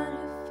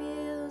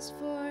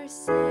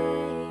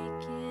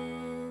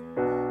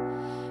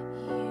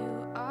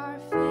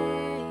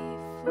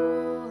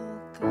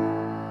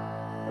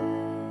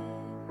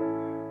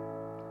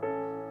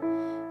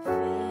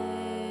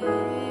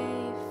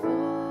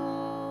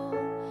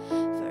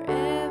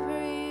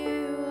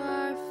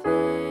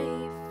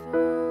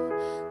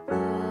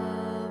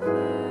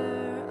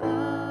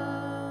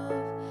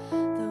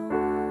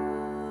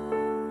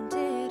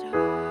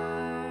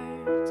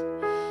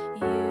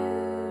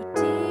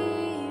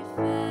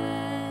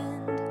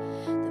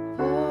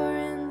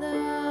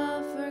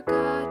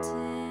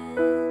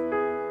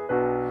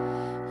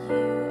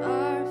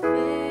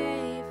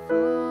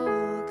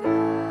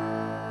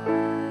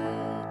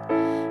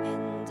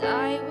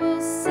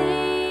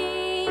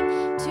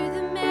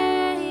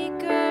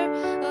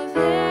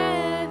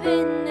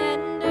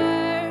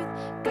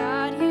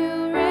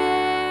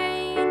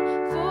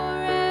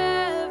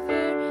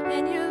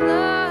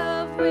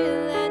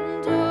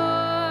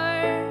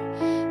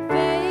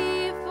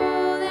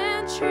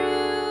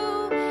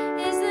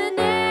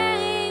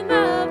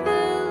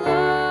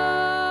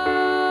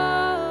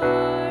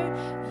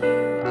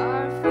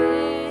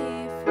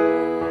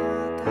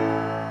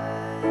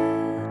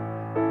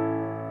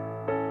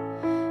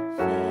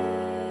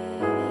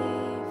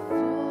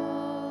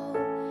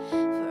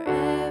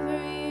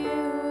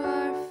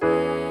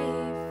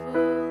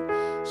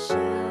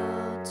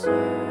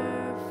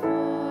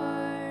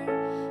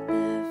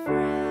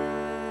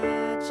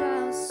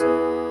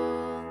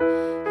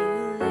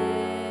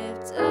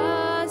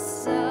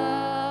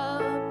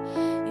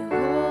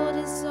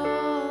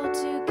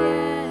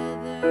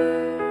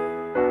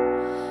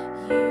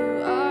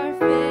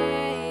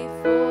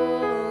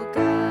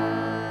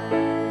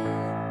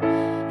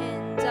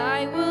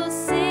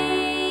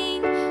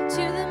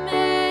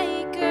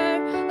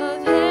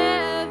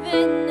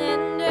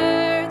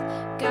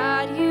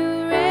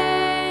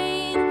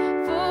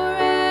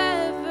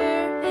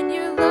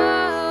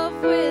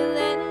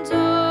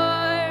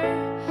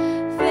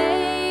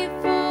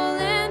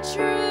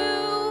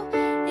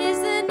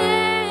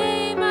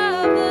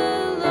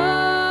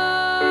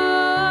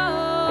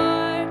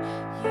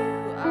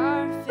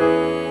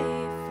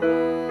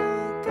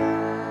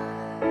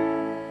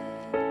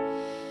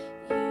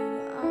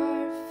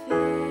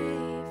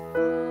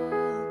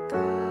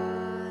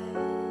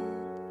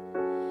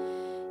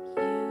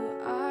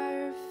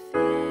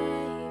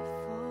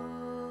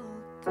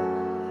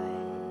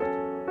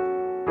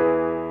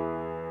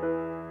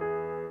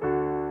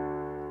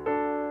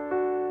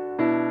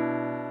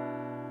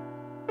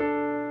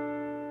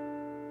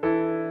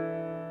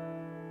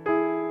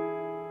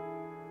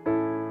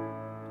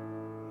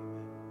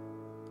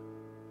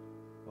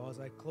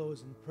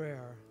close in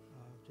prayer,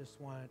 just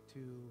wanted to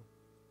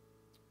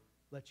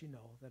let you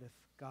know that if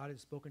God has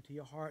spoken to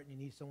your heart and you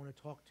need someone to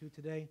talk to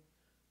today,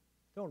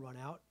 don't run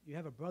out. You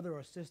have a brother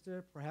or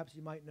sister, perhaps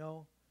you might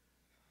know,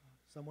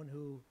 someone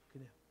who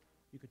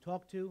you could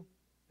talk to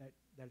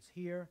that's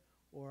here,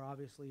 or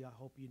obviously I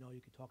hope you know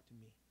you can talk to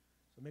me.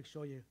 So make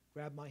sure you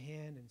grab my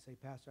hand and say,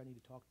 Pastor, I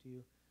need to talk to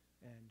you,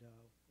 and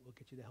we'll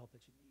get you the help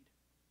that you need.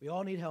 We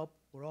all need help.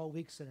 We're all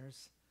weak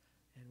sinners,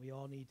 and we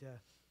all need to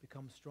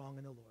become strong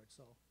in the Lord.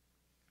 So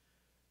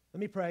let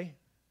me pray,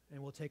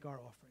 and we'll take our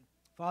offering.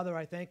 Father,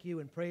 I thank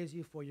you and praise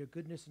you for your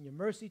goodness and your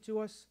mercy to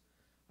us.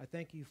 I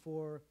thank you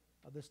for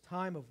this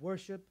time of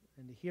worship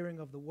and the hearing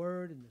of the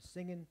word and the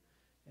singing.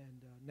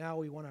 And now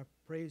we want to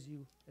praise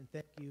you and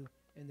thank you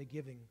in the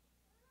giving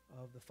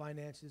of the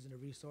finances and the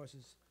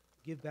resources.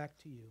 Give back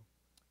to you.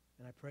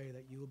 And I pray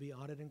that you will be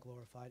honored and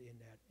glorified in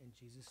that. In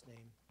Jesus'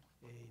 name,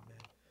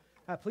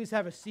 amen. Please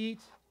have a seat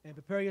and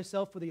prepare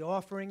yourself for the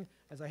offering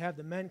as I have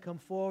the men come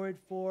forward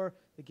for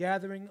the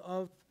gathering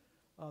of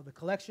the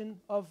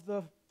collection of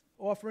the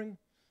offering.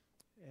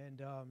 And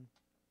got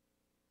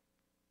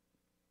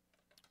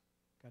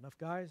enough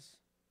guys?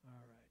 All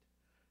right.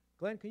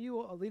 Glenn, can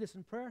you lead us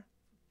in prayer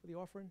for the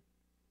offering?